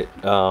shot it,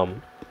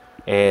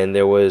 and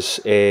there was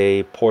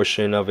a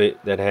portion of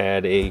it that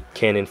had a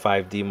Canon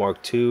 5D Mark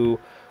II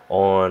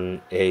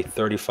on a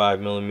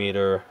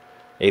 35mm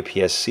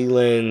APS-C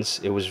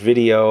lens. It was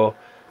video,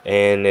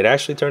 and it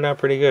actually turned out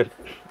pretty good.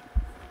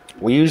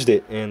 We used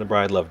it, and the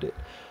bride loved it.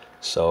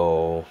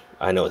 So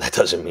I know that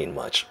doesn't mean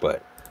much,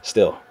 but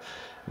still.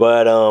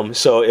 But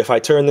so if I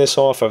turn this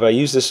off, if I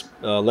use this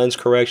lens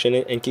correction,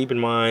 and keep in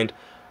mind,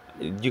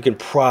 you can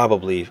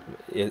probably,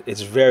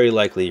 it's very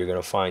likely you're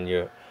gonna find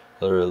your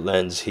other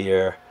lens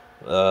here.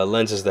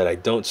 Lenses that I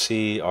don't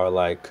see are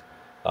like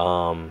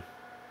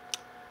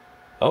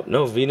Oh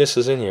no, Venus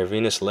is in here.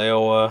 Venus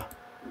Leo.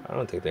 I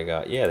don't think they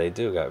got. Yeah, they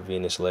do got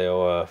Venus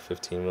Leo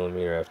 15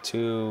 millimeter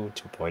f2,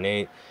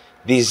 2.8.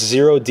 These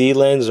 0D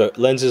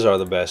lenses are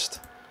the best.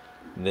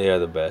 They are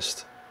the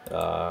best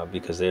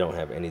because they don't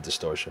have any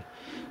distortion.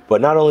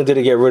 But not only did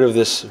it get rid of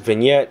this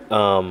vignette,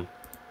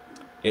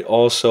 it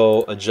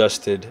also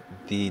adjusted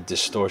the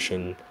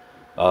distortion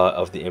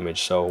of the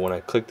image. So when I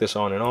click this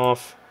on and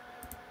off,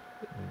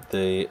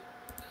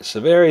 it's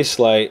a very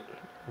slight,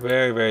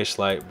 very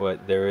slight,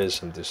 but there is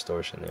some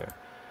distortion there.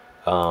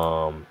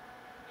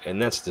 And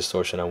that's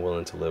distortion I'm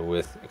willing to live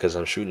with because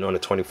I'm shooting on a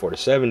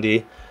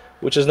 24-70,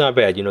 which is not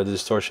bad. You know, the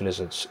distortion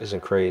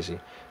isn't crazy.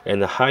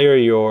 And the higher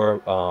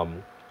your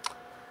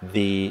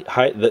the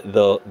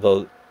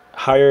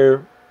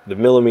higher the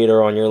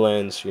millimeter on your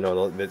lens, you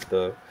know,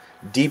 the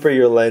deeper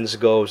your lens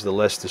goes, the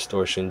less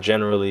distortion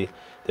generally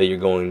that you're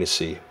going to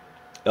see,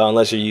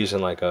 unless you're using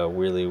like a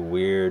really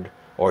weird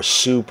or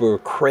super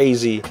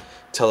crazy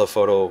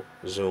telephoto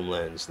zoom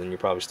lens, then you're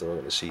probably still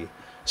going to see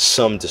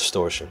some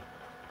distortion.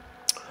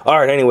 All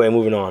right, anyway,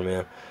 moving on,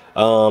 man.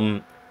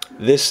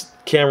 This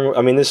camera,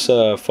 I mean, this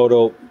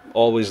photo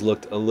always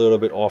looked a little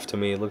bit off to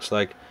me. It looks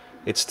like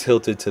it's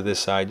tilted to this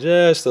side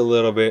just a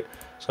little bit.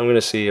 So I'm going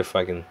to see if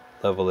I can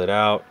level it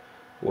out,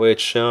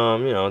 which, you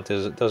know,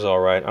 it does all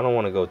right. I don't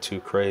want to go too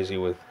crazy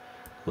with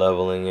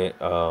leveling it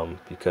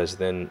because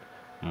then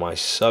my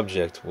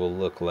subject will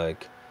look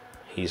like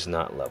he's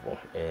not level.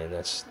 And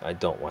I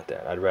don't want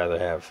that. I'd rather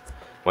have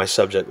my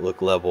subject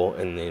look level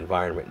and the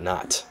environment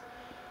not.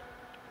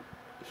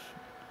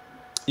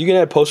 You can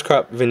add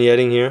post-crop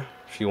vignetting here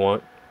if you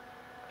want.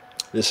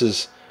 This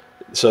is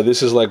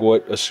like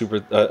what a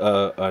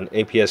an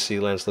APS-C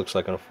lens looks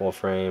like on a full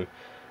frame,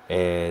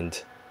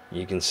 and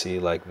you can see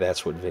like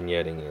that's what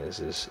vignetting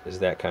is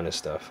that kind of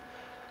stuff.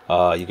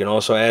 You can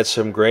also add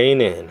some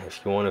grain in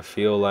if you want to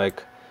feel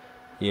like,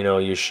 you know,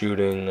 you're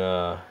shooting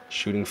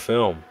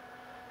film.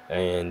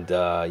 And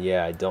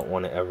yeah, I don't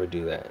want to ever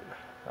do that.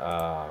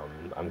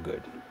 I'm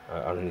good.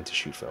 I don't need to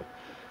shoot film.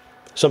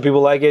 Some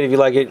people like it. If you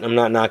like it, I'm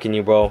not knocking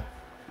you, bro.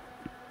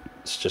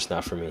 It's just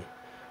not for me.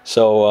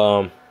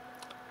 So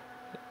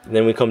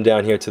then we come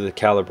down here to the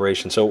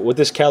calibration. So what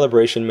this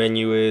calibration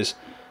menu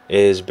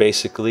is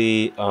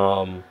basically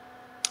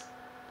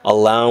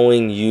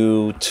allowing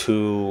you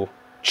to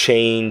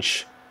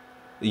change,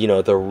 you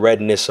know, the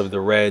redness of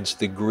the reds,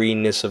 the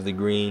greenness of the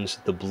greens,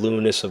 the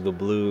blueness of the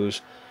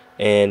blues.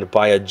 And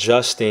by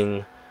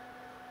adjusting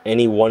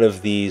any one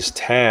of these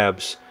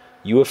tabs,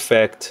 you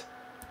affect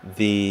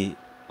the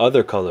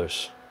other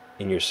colors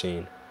in your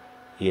scene.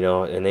 You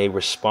know, and they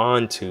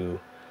respond to,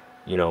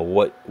 you know,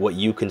 what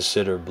you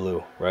consider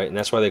blue, right? And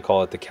that's why they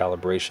call it the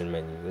calibration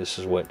menu. This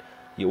is what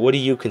do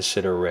you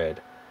consider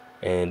red,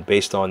 and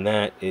based on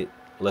that, it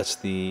lets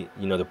the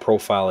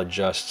profile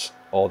adjusts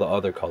all the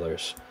other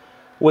colors,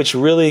 which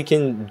really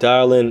can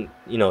dial in,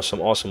 you know, some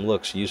awesome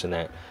looks using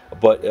that.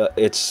 But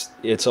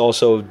it's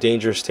also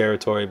dangerous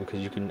territory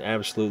because you can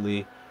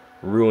absolutely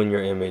ruin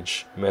your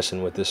image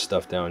messing with this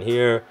stuff down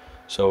here.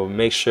 So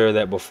make sure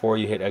that before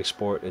you hit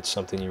export, it's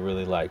something you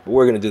really like. But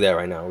we're going to do that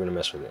right now. We're going to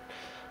mess with it.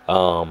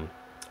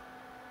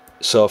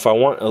 So if I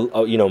want,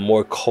 you know,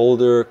 more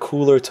cooler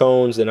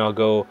tones, then I'll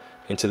go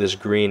into this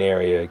green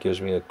area. It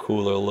gives me a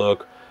cooler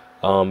look.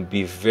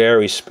 Be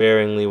very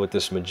sparingly with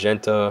this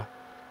magenta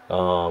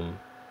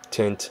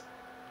tint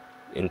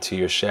into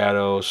your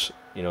shadows.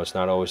 You know, it's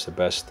not always the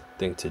best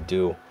thing to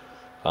do.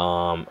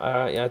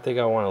 I think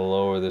I want to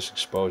lower this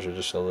exposure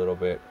just a little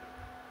bit.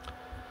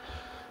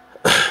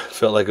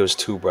 Felt like it was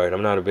too bright.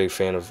 I'm not a big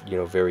fan of, you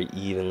know, very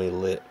evenly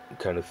lit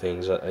kind of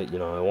things. You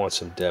know, I want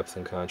some depth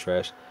and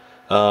contrast.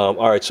 All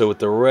right, so with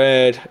the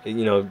red,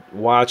 you know,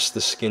 watch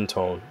the skin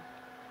tone.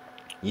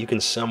 You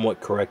can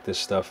somewhat correct this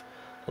stuff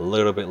a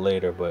little bit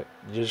later, but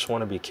you just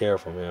want to be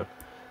careful, man.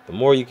 The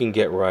more you can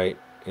get right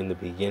in the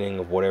beginning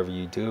of whatever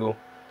you do,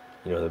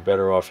 you know, the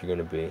better off you're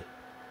going to be.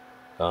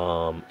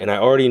 And I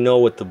already know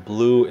what the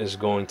blue is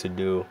going to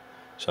do,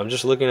 so I'm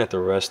just looking at the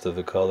rest of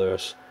the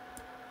colors.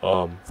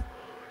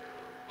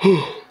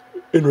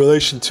 In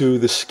relation to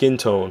the skin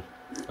tone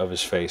of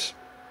his face,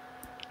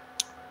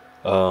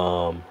 you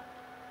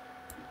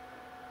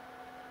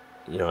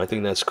know, I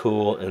think that's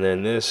cool. And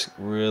then this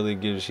really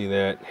gives you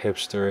that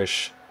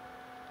hipsterish,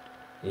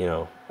 you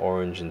know,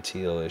 orange and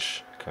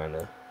tealish kind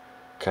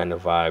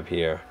of vibe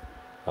here.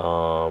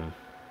 So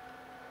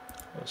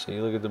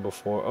you look at the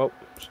before. Oh,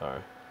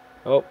 sorry.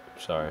 Oh,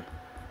 sorry.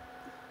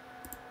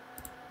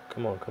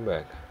 Come on, come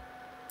back.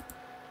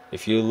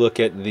 If you look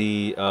at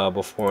the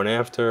before and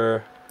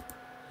after,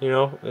 you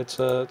know, it's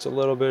a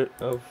little bit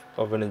of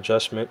an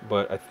adjustment,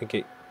 but I think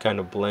it kind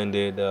of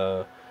blended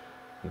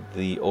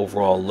the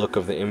overall look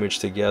of the image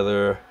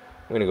together.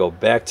 I'm gonna go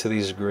back to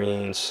these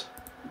greens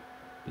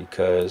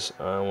because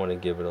I want to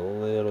give it a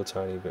little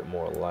tiny bit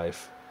more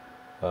life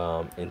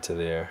into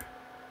there.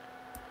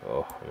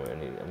 Oh, I'm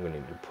gonna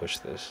need to push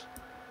this,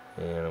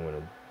 and I'm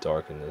gonna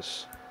darken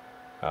this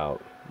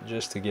out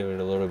just to give it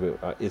a little bit.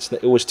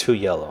 It was too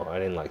yellow. I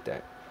didn't like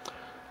that.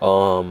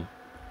 All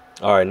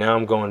right, now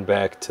I'm going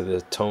back to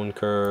the tone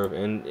curve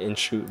and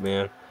shoot,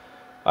 man.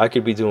 I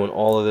could be doing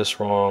all of this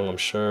wrong. I'm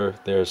sure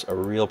there's a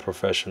real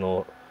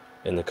professional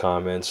in the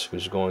comments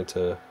who's going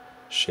to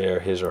share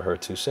his or her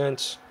 2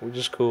 cents, which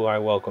is cool. I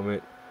welcome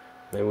it.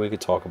 Maybe we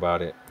could talk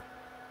about it.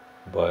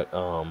 But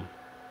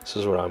this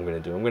is what I'm gonna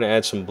do. I'm gonna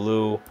add some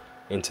blue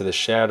into the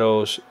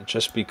shadows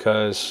just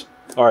because.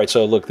 All right,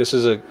 so look, this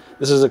is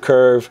a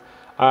curve.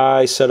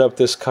 I set up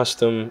this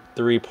custom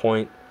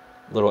 3-point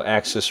little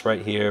axis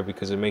right here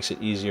because it makes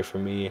it easier for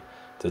me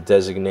to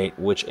designate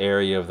which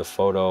area of the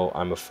photo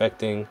I'm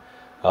affecting.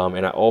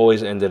 And I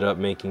always ended up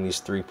making these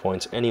 3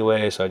 points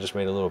anyway, so I just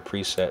made a little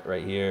preset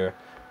right here,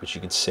 which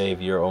you could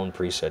save your own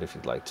preset if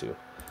you'd like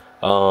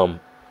to.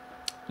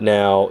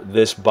 Now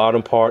this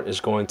bottom part is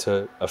going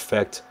to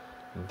affect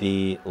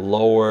the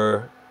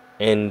lower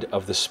end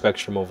of the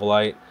spectrum of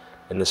light,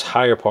 and this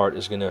higher part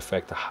is going to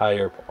affect the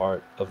higher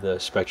part of the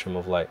spectrum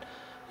of light.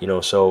 You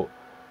know, so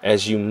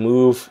as you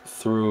move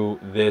through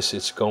this,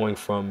 it's going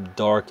from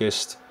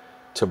darkest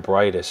to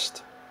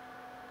brightest.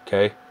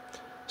 Okay,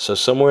 so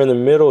somewhere in the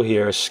middle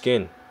here is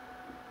skin.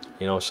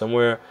 You know,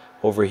 somewhere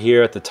over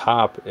here at the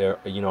top,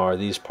 you know, are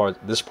this part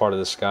of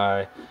the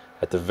sky.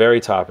 At the very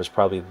top is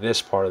probably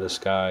this part of the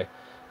sky,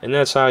 and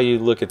that's how you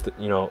look at the,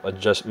 you know,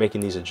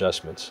 making these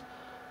adjustments.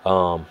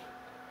 So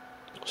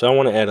I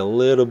want to add a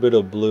little bit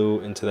of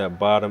blue into that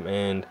bottom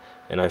end,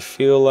 and I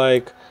feel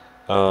like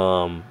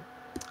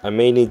I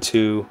may need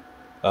to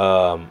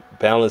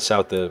balance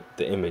out the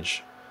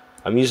image.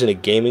 I'm using a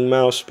gaming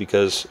mouse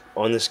because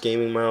on this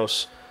gaming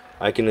mouse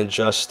I can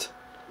adjust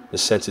the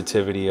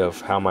sensitivity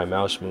of how my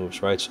mouse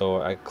moves, right?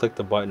 So I click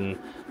the button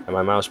and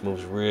my mouse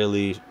moves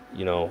really,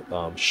 you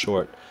know,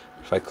 short.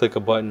 If I click a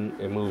button,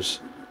 it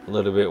moves a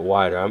little bit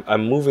wider.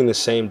 I'm moving the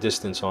same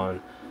distance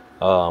on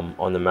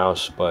the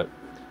mouse, but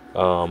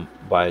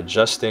by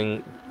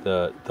adjusting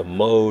the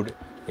mode,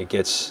 it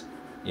gets,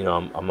 you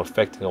know, I'm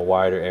affecting a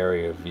wider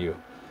area of view,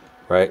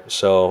 right?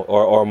 So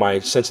or my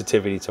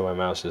sensitivity to my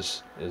mouse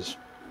is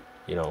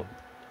you know,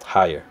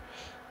 higher.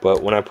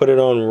 But when I put it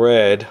on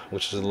red,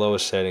 which is the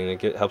lowest setting,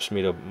 it helps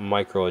me to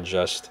micro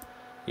adjust,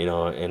 you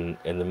know, and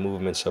the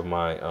movements of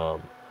my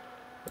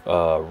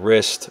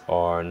wrist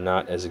are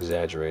not as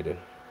exaggerated.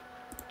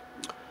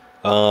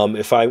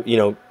 If I, you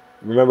know,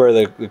 remember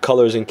the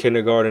colors in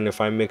kindergarten, if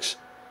I mix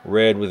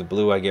red with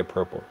blue, I get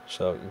purple.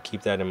 So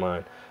keep that in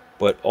mind.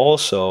 But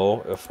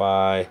also, if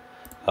I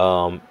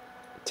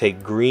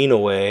take green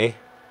away,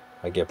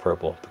 I get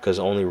purple because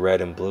only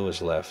red and blue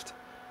is left,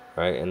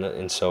 right?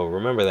 And so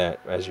remember that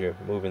as you're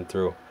moving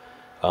through.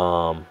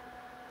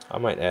 I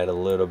might add a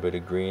little bit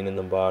of green in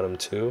the bottom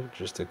too,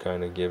 just to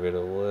kind of give it a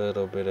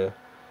little bit of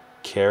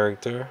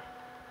character,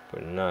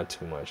 but not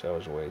too much. That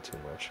was way too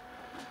much.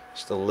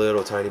 Just a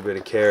little tiny bit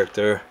of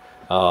character.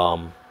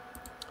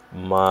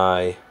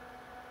 My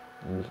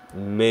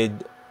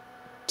mid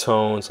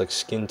tones, like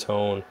skin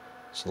tone,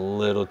 it's a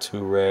little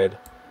too red,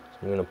 so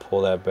I'm gonna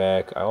pull that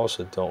back. I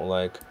also don't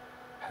like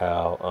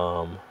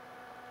how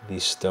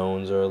these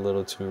stones are a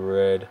little too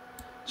red,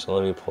 so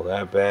let me pull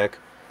that back.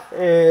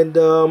 And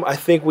I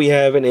think we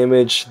have an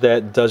image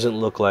that doesn't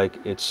look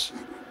like it's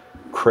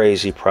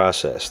crazy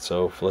processed.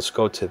 So let's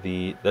go to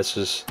this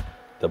is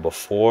the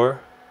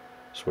before.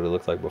 This is what it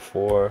looked like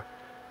before.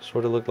 This is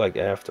what it looked like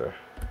after.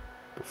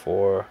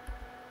 Before,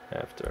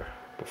 after,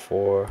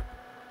 before,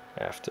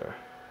 after.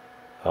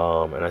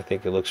 And I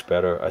think it looks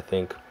better. I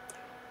think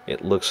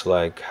it looks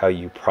like how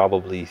you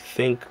probably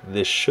think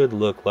this should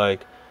look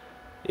like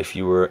if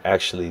you were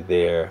actually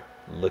there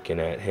looking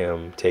at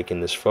him taking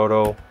this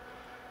photo.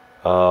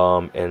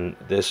 And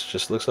this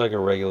just looks like a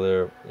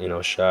regular, you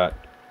know, shot.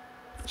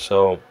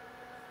 So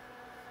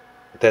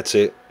that's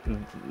it.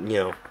 You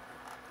know,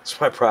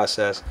 it's my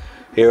process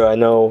here. I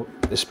know,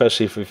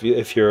 especially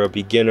if you're a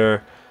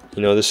beginner,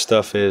 you know, this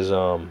stuff is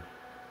a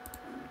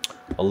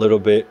little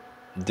bit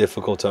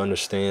difficult to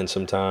understand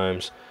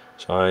sometimes.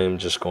 So I am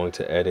just going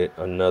to edit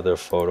another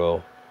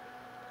photo,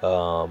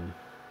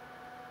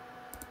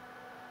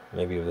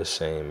 maybe of the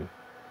same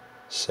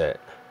set.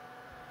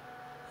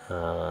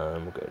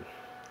 I'm good.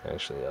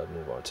 Actually, I'll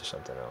move on to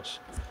something else.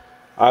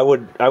 I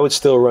would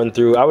still run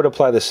through. I would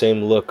apply the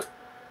same look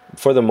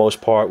for the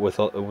most part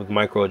with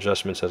micro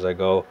adjustments as I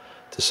go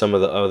to some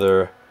of the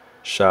other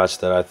shots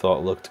that I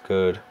thought looked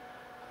good.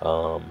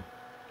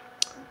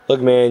 Look,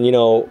 man, you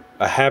know,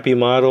 a happy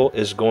model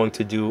is going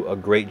to do a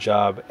great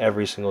job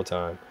every single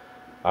time.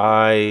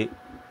 I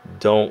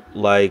don't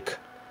like,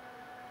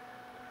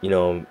 you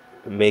know,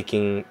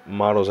 making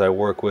models I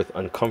work with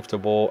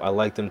uncomfortable. I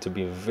like them to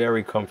be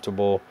very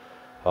comfortable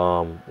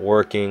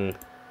working.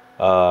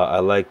 I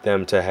like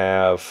them to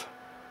have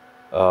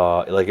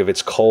like if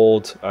it's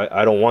cold,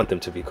 I don't want them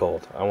to be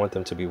cold. I want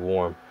them to be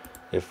warm.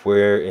 If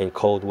we're in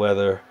cold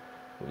weather,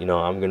 you know,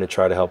 I'm gonna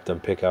try to help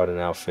them pick out an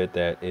outfit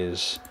that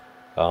is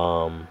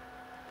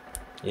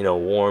you know,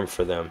 warm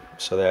for them,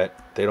 so that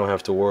they don't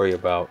have to worry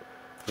about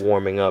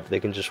warming up.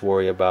 They can just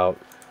worry about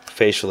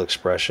facial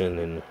expression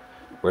and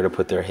where to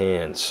put their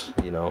hands,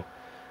 you know,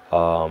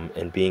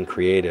 and being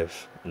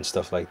creative and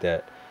stuff like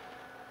that.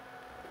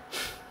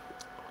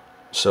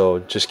 So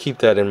just keep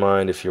that in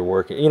mind if you're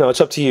working. You know,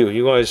 it's up to you.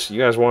 You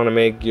guys want to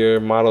make your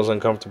models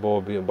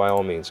uncomfortable, by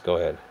all means, go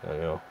ahead. You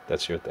know,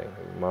 that's your thing.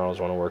 If models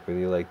want to work with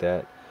you like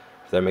that.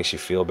 If that makes you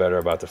feel better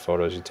about the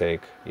photos you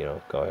take, you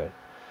know, go ahead.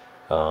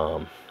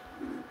 Um,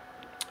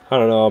 I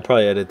don't know. I'll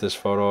probably edit this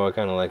photo. I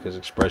kind of like his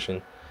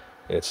expression.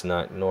 It's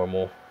not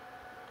normal.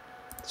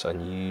 It's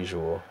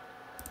unusual.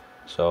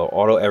 So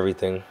auto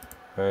everything,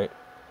 right?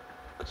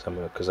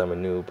 Because I'm a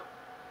noob.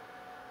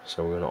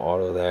 So we're gonna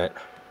auto that.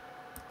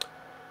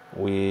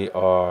 We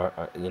are,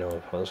 you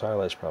know, those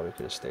highlights probably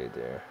could have stayed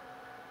there.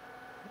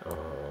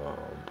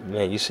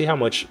 Man, you see how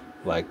much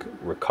like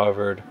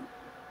recovered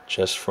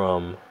just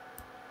from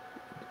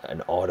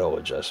an auto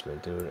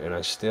adjustment, dude. And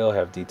I still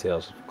have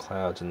details of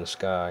clouds in the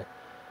sky.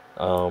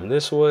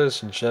 This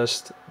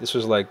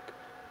was like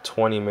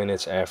 20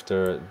 minutes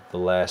after the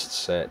last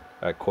set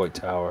at Coit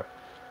Tower.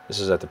 This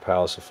is at the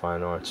Palace of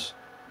Fine Arts.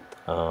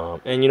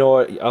 And you know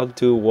what? I'll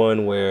do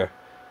one where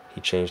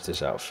he changed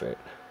his outfit.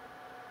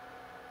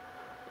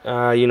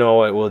 You know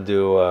what? We'll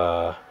do,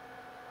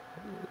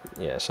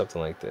 yeah,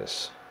 something like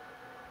this.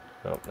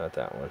 Nope, not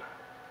that one.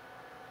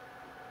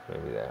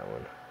 Maybe that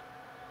one.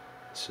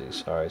 Let's see.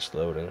 Sorry, it's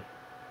loading.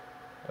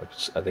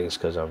 I think it's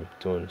because I'm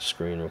doing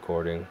screen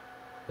recording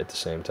at the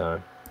same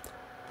time.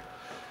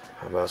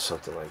 How about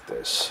something like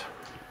this?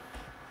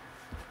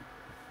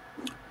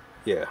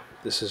 Yeah,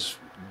 this is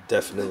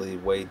definitely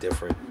way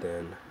different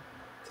than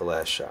the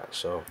last shot.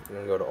 So I'm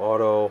gonna go to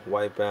auto,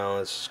 white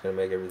balance. It's gonna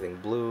make everything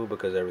blue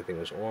because everything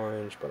was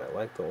orange, but I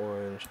like the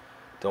orange.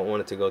 Don't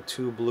want it to go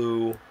too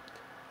blue.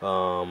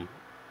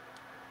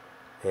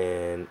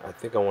 And I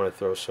think I want to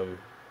throw some,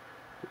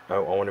 I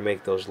want to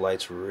make those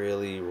lights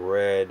really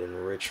red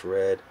and rich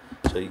red,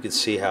 so you can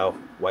see how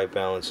white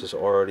balance is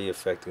already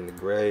affecting the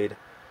grade,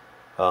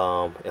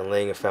 and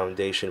laying a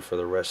foundation for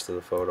the rest of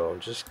the photo.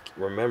 Just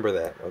remember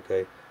that,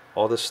 okay?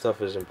 All this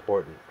stuff is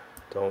important.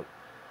 Don't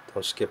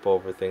skip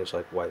over things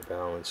like white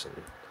balance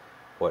and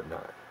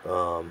whatnot.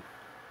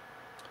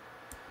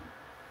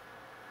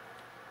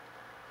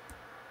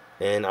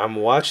 And I'm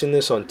watching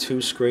this on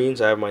two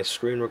screens. I have my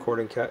screen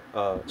recording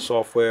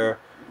software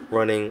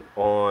running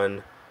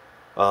on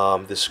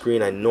the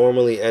screen I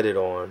normally edit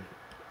on.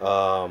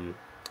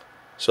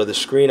 So the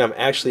screen I'm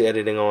actually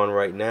editing on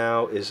right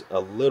now is a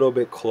little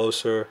bit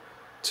closer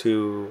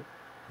to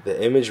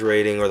the image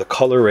rating or the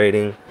color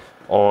rating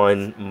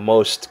on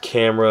most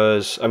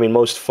cameras. I mean,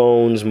 most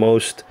phones,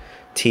 most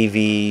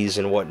TVs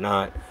and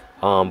whatnot.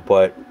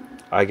 But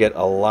I get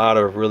a lot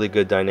of really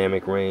good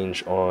dynamic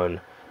range on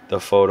the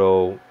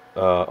photo,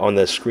 on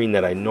the screen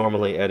that I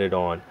normally edit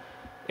on.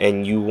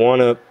 And you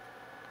want to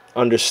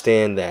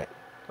understand that,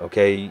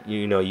 okay?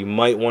 You know, you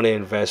might want to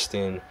invest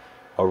in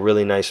a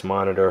really nice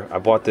monitor. I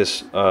bought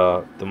this,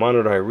 the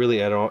monitor I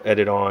really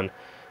edit on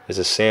is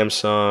a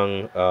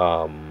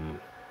Samsung,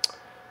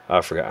 I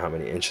forgot how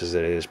many inches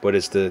it is, but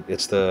it's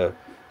the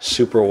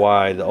super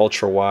wide, the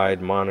ultra wide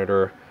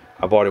monitor.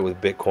 I bought it with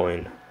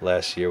Bitcoin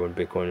last year when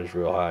Bitcoin was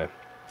real high.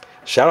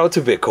 Shout out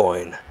to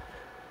Bitcoin.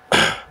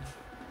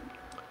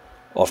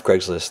 Off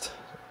Craigslist.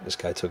 This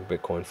guy took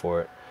Bitcoin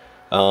for it.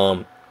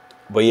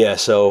 But yeah,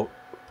 so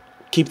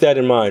keep that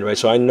in mind, right?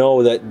 So I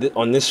know that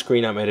on this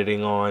screen I'm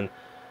editing on,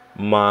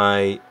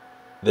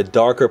 the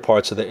darker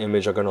parts of the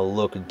image are going to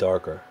look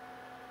darker,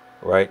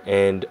 right?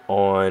 And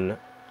on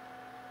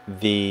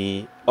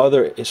the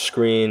other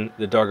screen,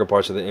 the darker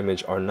parts of the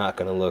image are not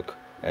going to look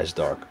as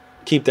dark.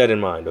 Keep that in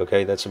mind,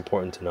 okay? That's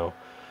important to know.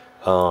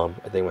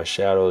 I think my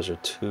shadows are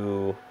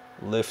too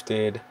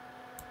lifted.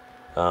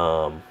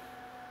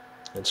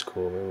 That's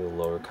cool. Maybe we'll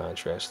lower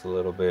contrast a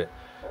little bit.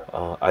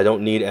 I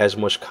don't need as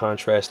much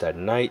contrast at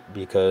night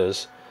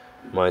because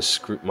my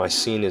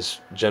scene is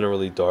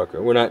generally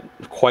darker. We're not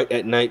quite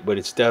at night, but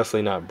it's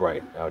definitely not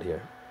bright out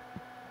here.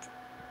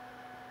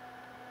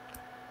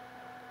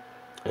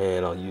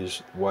 And I'll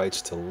use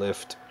whites to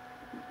lift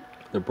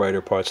the brighter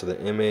parts of the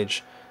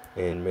image.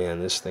 And man,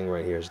 this thing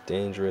right here is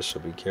dangerous, so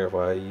be careful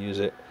how you use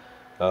it.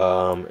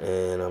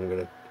 And I'm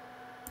gonna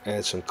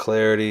add some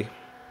clarity,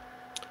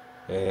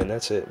 and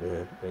that's it,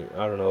 man.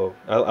 I don't know,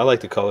 I like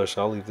the color,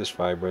 so I'll leave this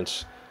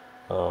vibrance.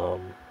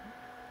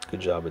 Good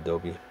job,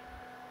 Adobe.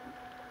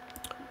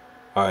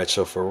 Alright,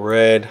 so for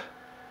red,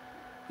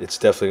 it's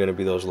definitely going to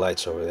be those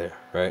lights over there,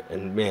 right?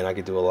 And man, I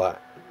could do a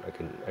lot.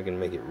 I can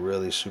make it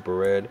really super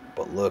red,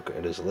 but look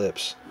at his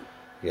lips.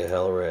 You get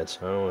hella red,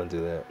 so I don't want to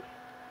do that.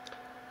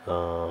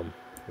 I'm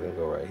going to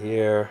go right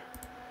here.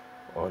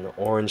 On the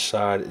orange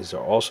side, these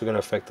are also going to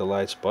affect the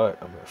lights, but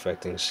I'm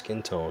affecting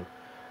skin tone.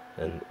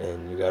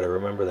 And you got to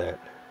remember that.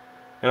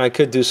 And I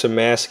could do some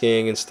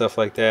masking and stuff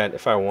like that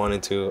if I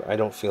wanted to. I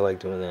don't feel like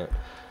doing that.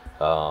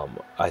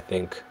 I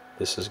think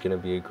this is going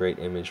to be a great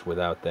image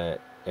without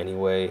that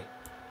anyway.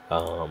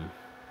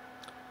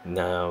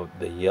 Now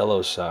the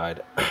yellow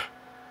side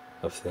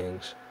of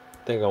things,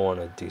 I think I want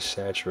to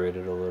desaturate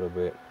it a little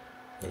bit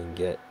and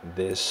get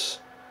this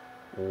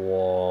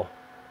wall,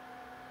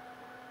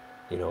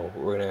 you know,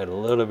 we're going to add a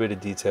little bit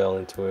of detail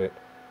into it,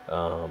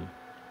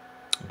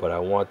 but I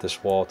want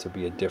this wall to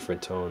be a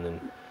different tone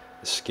than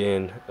the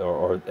skin,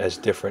 or as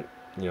different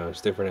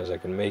as different as I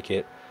can make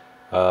it.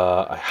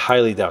 I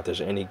highly doubt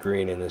there's any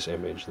green in this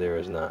image. There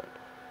is not.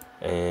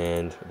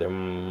 And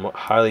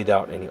highly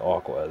doubt any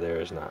aqua. There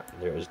is not.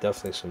 There is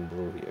definitely some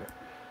blue here.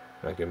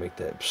 I can make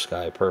that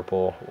sky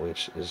purple,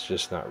 which is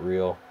just not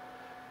real.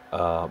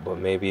 But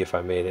maybe if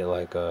I made it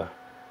like a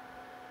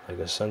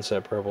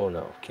sunset purple,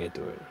 no, can't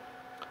do it.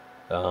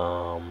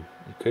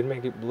 You could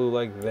make it blue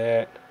like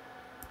that,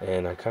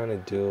 and I kind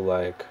of do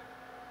like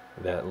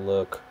that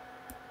look.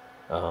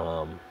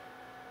 But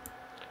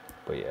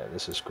yeah,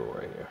 this is cool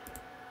right here.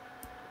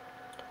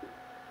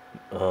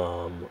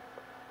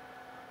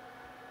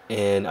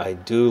 And I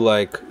do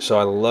like, so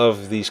I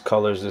love these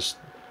colors, this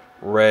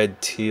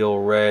red, teal,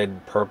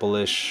 red,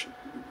 purplish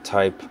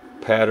type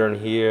pattern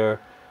here,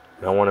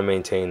 and I want to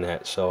maintain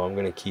that, so I'm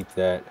going to keep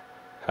that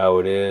how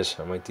it is.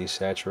 I might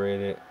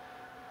desaturate it.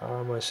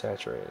 I might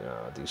saturate it. No,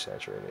 I'll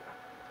desaturate it.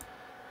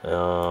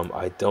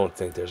 I don't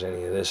think there's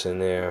any of this in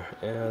there.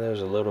 Yeah,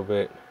 there's a little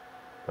bit.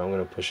 I'm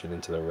going to push it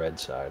into the red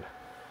side,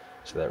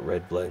 so that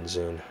red blends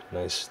in.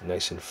 Nice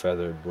and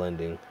feathered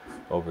blending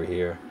over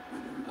here.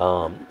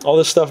 All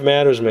this stuff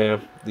matters,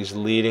 man. These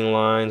leading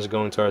lines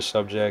going to our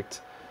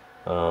subject.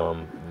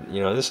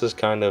 This is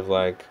kind of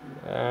like,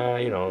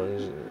 I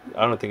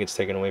don't think it's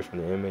taken away from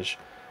the image,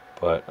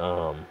 but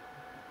I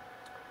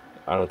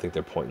don't think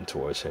they're pointing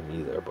towards him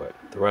either. But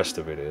the rest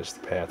of it is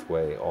the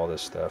pathway, all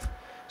this stuff.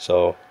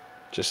 So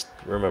just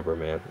remember,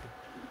 man,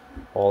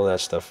 all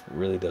that stuff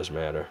really does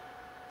matter.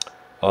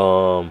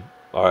 All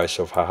right,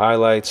 so for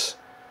highlights,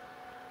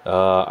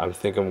 I'm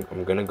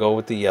gonna go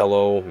with the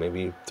yellow.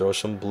 Maybe throw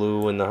some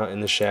blue in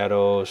the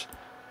shadows,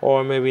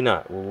 or maybe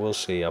not. We'll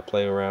see. I'll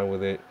play around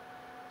with it,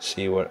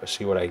 see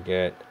what I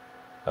get.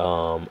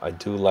 I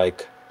do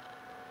like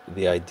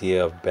the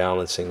idea of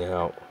balancing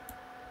out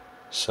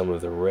some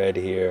of the red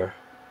here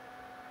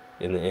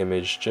in the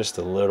image just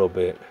a little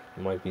bit.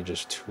 It might be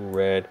just too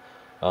red.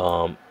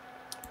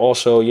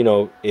 Also,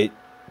 it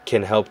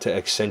can help to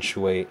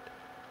accentuate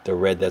the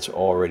red that's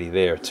already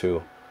there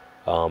too.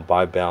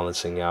 By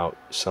balancing out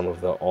some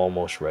of the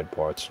almost red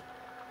parts.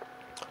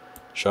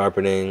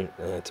 Sharpening,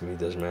 to me,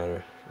 doesn't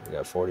matter. We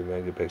got 40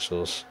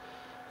 megapixels.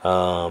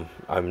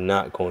 I'm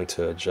not going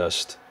to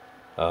adjust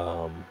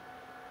the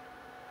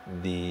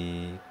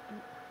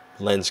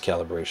lens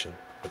calibration.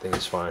 I think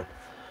it's fine.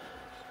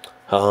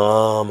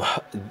 All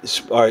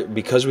right,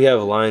 because we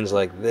have lines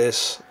like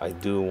this, I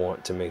do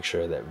want to make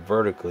sure that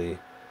vertically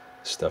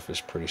stuff is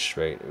pretty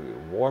straight. It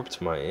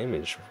warped my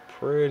image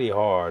pretty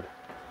hard.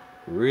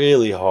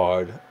 Really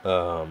hard.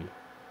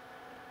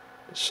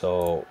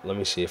 So let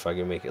me see if I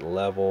can make it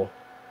level,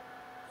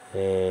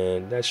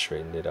 and that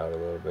straightened it out a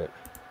little bit.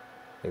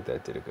 I think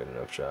that did a good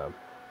enough job.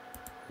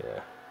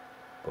 Yeah,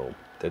 boom,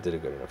 that did a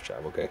good enough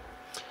job. Okay.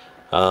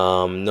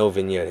 No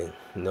vignetting,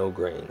 no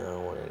grain. I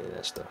don't want any of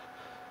that stuff.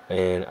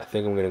 And I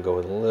think I'm gonna go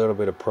with a little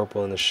bit of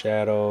purple in the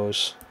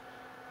shadows.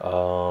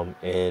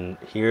 And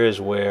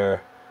here's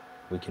where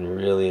we can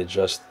really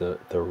adjust the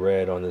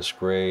red on this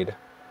grade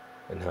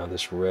and how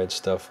this red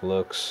stuff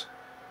looks.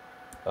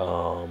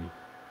 I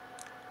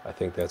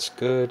think that's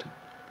good.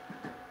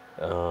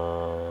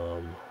 I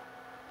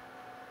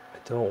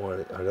don't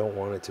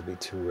want it to be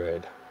too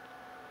red.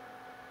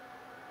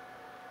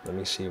 Let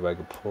me see if I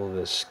can pull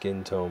this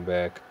skin tone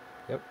back.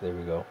 Yep, there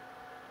we go.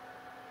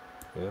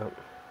 Yep.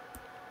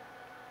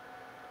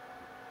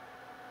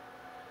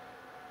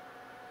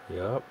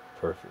 Yep,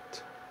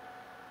 perfect.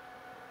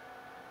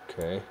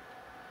 Okay.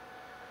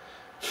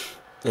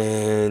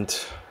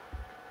 And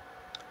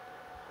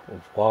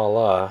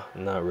voila,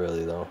 not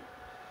really though.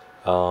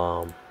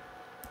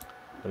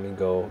 Let me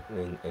go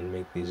and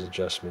make these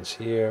adjustments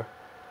here.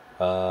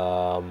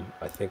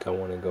 I think I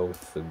want to go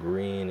with the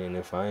green, and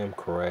if I am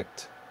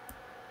correct,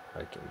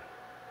 I can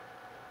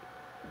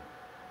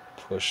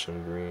push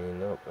some green.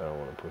 Nope, I don't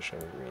want to push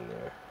any green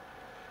there.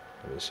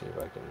 Let me see if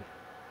I can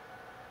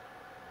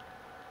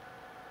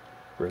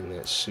bring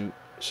that suit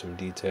some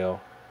detail,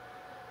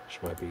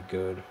 which might be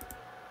good.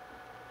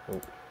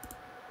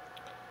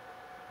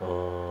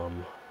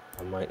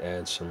 I might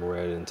add some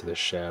red into the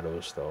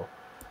shadows though,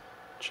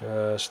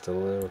 just a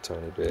little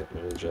tiny bit.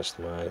 Let me adjust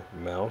my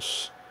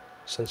mouse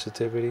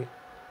sensitivity.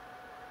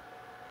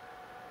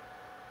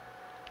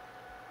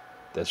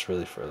 That's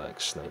really for like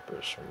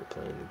snipers when you're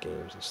playing the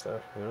games and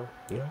stuff, you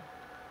know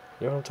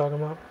what I'm talking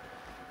about.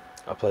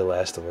 I play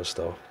Last of Us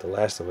though. The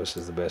Last of Us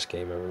is the best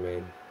game ever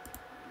made,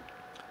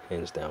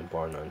 hands down,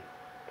 bar none.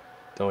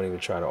 Don't even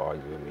try to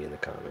argue with me in the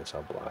comments.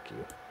 I'll block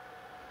you.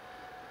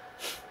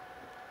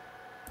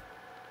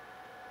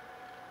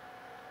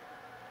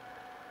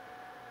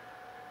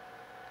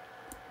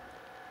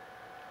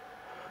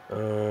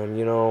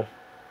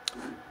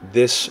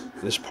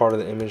 This part of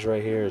the image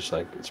right here is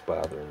like, it's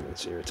bothering me,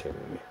 it's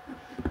irritating me,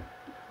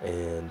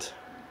 and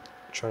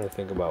I'm trying to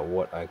think about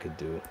what I could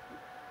do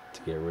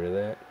to get rid of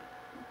that,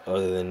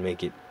 other than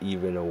make it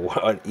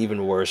an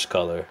even worse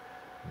color.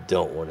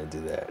 Don't want to do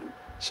that.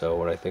 So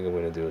what I think I'm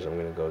going to do is I'm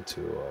going to go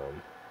to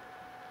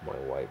my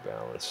white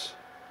balance.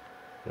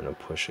 I'm going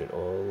to push it a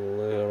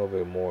little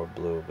bit more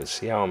blue, but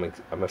see how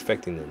I'm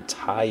affecting the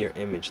entire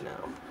image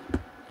now.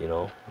 you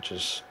know,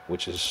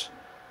 which is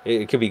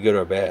it could be good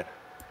or bad.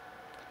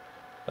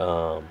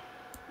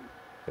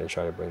 Gonna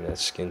try to bring that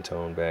skin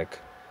tone back,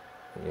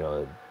 you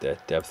know,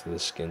 that depth of the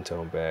skin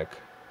tone back.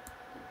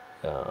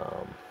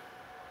 Um,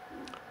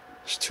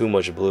 there's too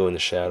much blue in the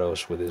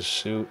shadows with his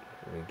suit.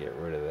 Let me get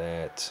rid of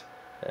that.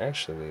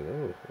 Actually,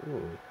 ooh,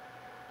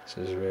 this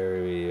is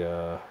very,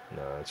 no,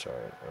 it's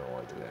alright. I don't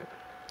want to do that.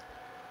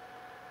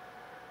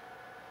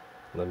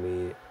 Let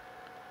me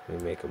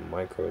make a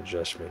micro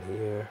adjustment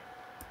here.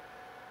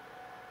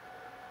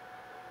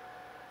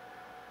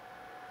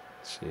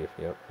 Let's see if,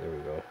 yep, there we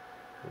go.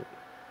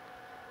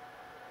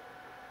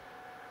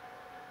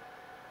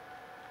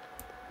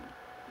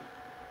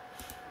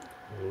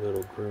 A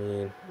little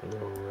green, a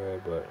little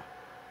red, but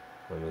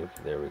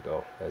there we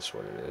go. That's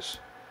what it is.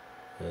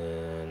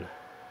 And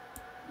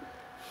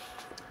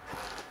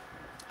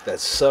that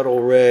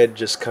subtle red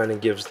just kind of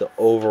gives the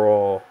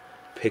overall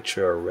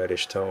picture a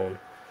reddish tone.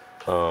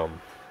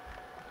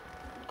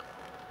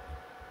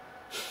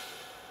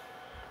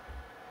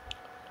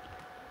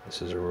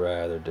 This is a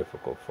rather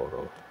difficult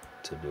photo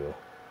to do,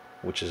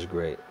 which is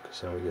great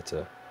because now we get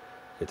to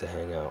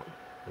hang out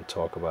and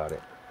talk about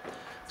it.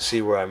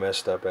 See where I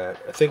messed up at.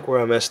 I think where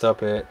I messed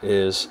up at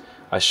is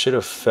I should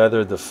have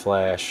feathered the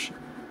flash,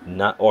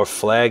 or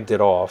flagged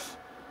it off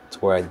to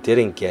where I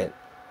didn't get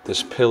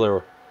this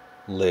pillar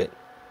lit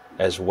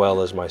as well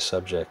as my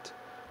subject.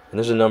 And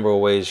there's a number of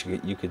ways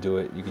you could do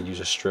it. You could use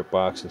a strip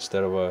box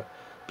instead of a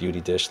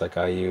beauty dish like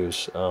I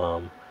use,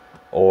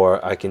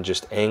 or I can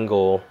just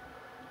angle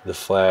the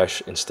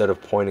flash. Instead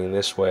of pointing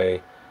this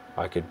way,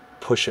 I could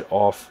push it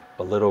off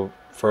a little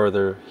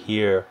further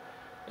here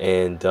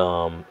and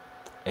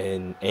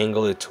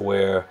angle it to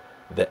where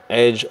the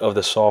edge of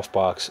the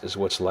softbox is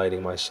what's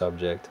lighting my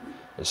subject,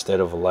 instead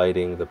of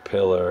lighting the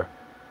pillar,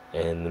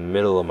 and the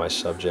middle of my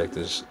subject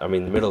is, the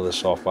middle of the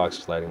softbox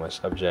is lighting my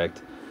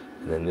subject,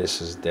 and then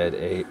this is dead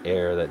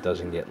air that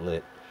doesn't get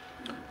lit.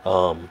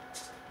 And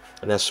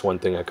that's one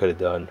thing I could have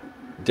done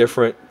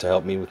different to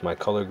help me with my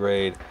color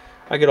grade.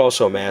 I could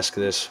also mask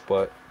this,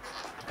 but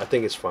I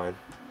think it's fine.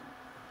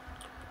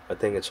 I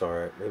think it's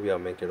alright. Maybe I'll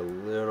make it a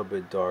little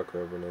bit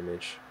darker of an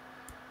image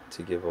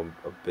to give them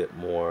a bit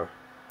more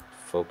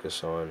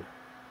focus on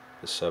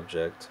the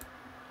subject.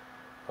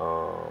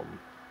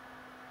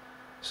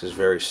 This is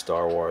very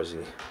Star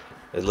Warsy.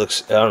 It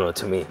looks, I don't know,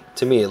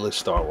 to me it looks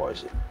Star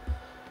Warsy.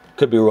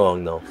 Could be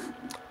wrong though.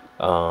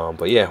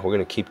 But yeah, we're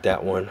gonna keep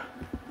that one,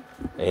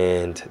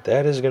 and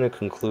that is gonna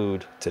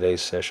conclude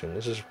today's session.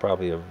 This is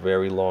probably a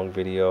very long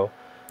video.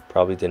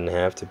 Probably didn't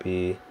have to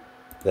be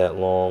that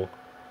long,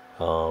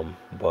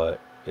 but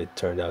it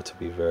turned out to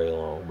be very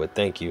long. But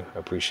thank you, I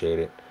appreciate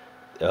it.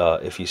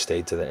 If you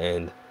stayed to the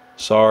end.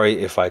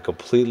 Sorry if I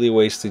completely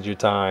wasted your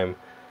time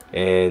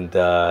and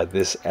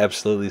this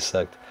absolutely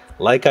sucked.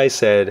 Like I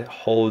said,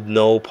 hold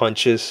no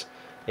punches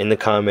in the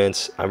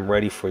comments. I'm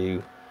ready for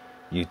you,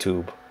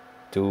 YouTube.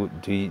 Do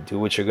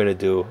what you're gonna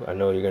do. I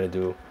know you're gonna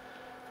do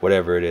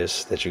whatever it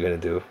is that you're gonna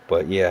do.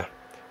 But yeah,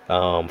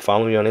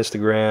 follow me on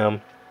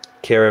Instagram,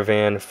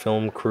 Caravan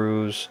Film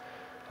Cruise.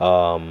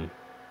 Go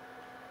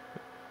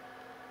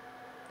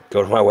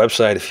to my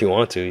website if you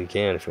want to. You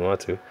can if you want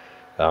to.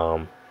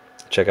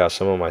 Check out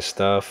some of my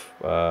stuff.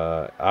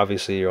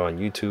 Obviously, you're on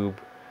YouTube.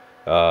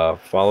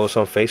 Follow us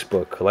on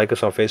Facebook. Like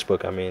us on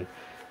Facebook.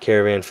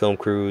 Caravan Film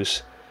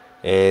Cruise.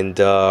 And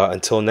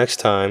until next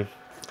time,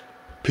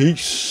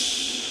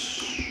 peace.